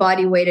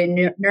mind-body way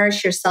to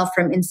nourish yourself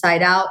from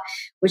inside out,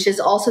 which is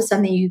also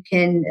something you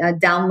can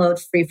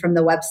download free from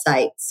the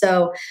website.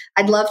 So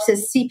I'd love to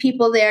see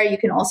people there. You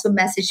can also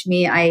message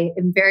me. I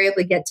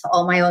invariably get to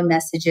all my own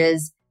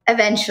messages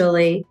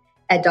eventually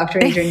at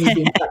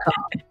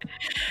dradrienneyoudim.com.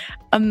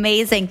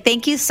 Amazing.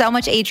 Thank you so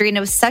much, Adrienne. It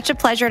was such a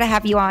pleasure to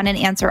have you on and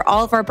answer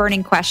all of our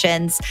burning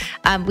questions.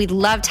 We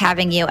loved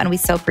having you and we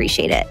so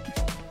appreciate it.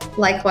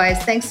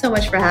 Likewise. Thanks so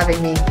much for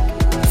having me.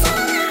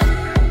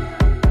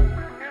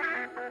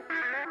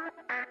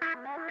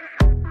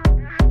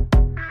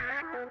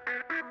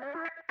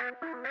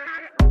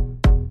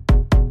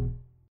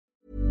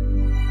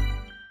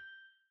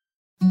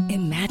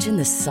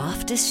 the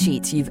softest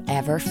sheets you've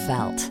ever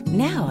felt.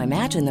 Now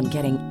imagine them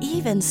getting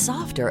even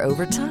softer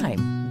over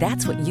time.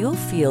 That's what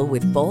you'll feel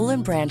with Boll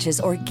 & Branch's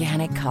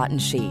organic cotton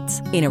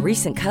sheets. In a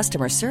recent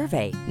customer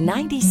survey,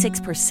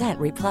 96%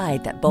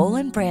 replied that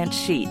Boll & Branch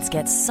sheets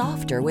get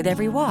softer with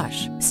every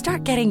wash.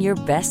 Start getting your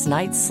best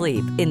night's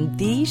sleep in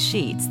these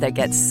sheets that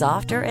get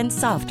softer and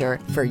softer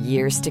for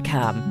years to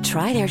come.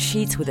 Try their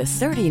sheets with a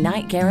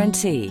 30-night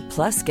guarantee.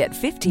 Plus, get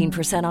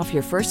 15% off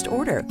your first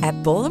order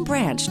at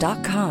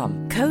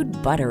bollandbranch.com. Code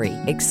BUTTERY.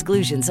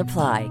 Exclusions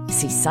apply.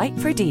 See site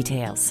for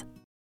details.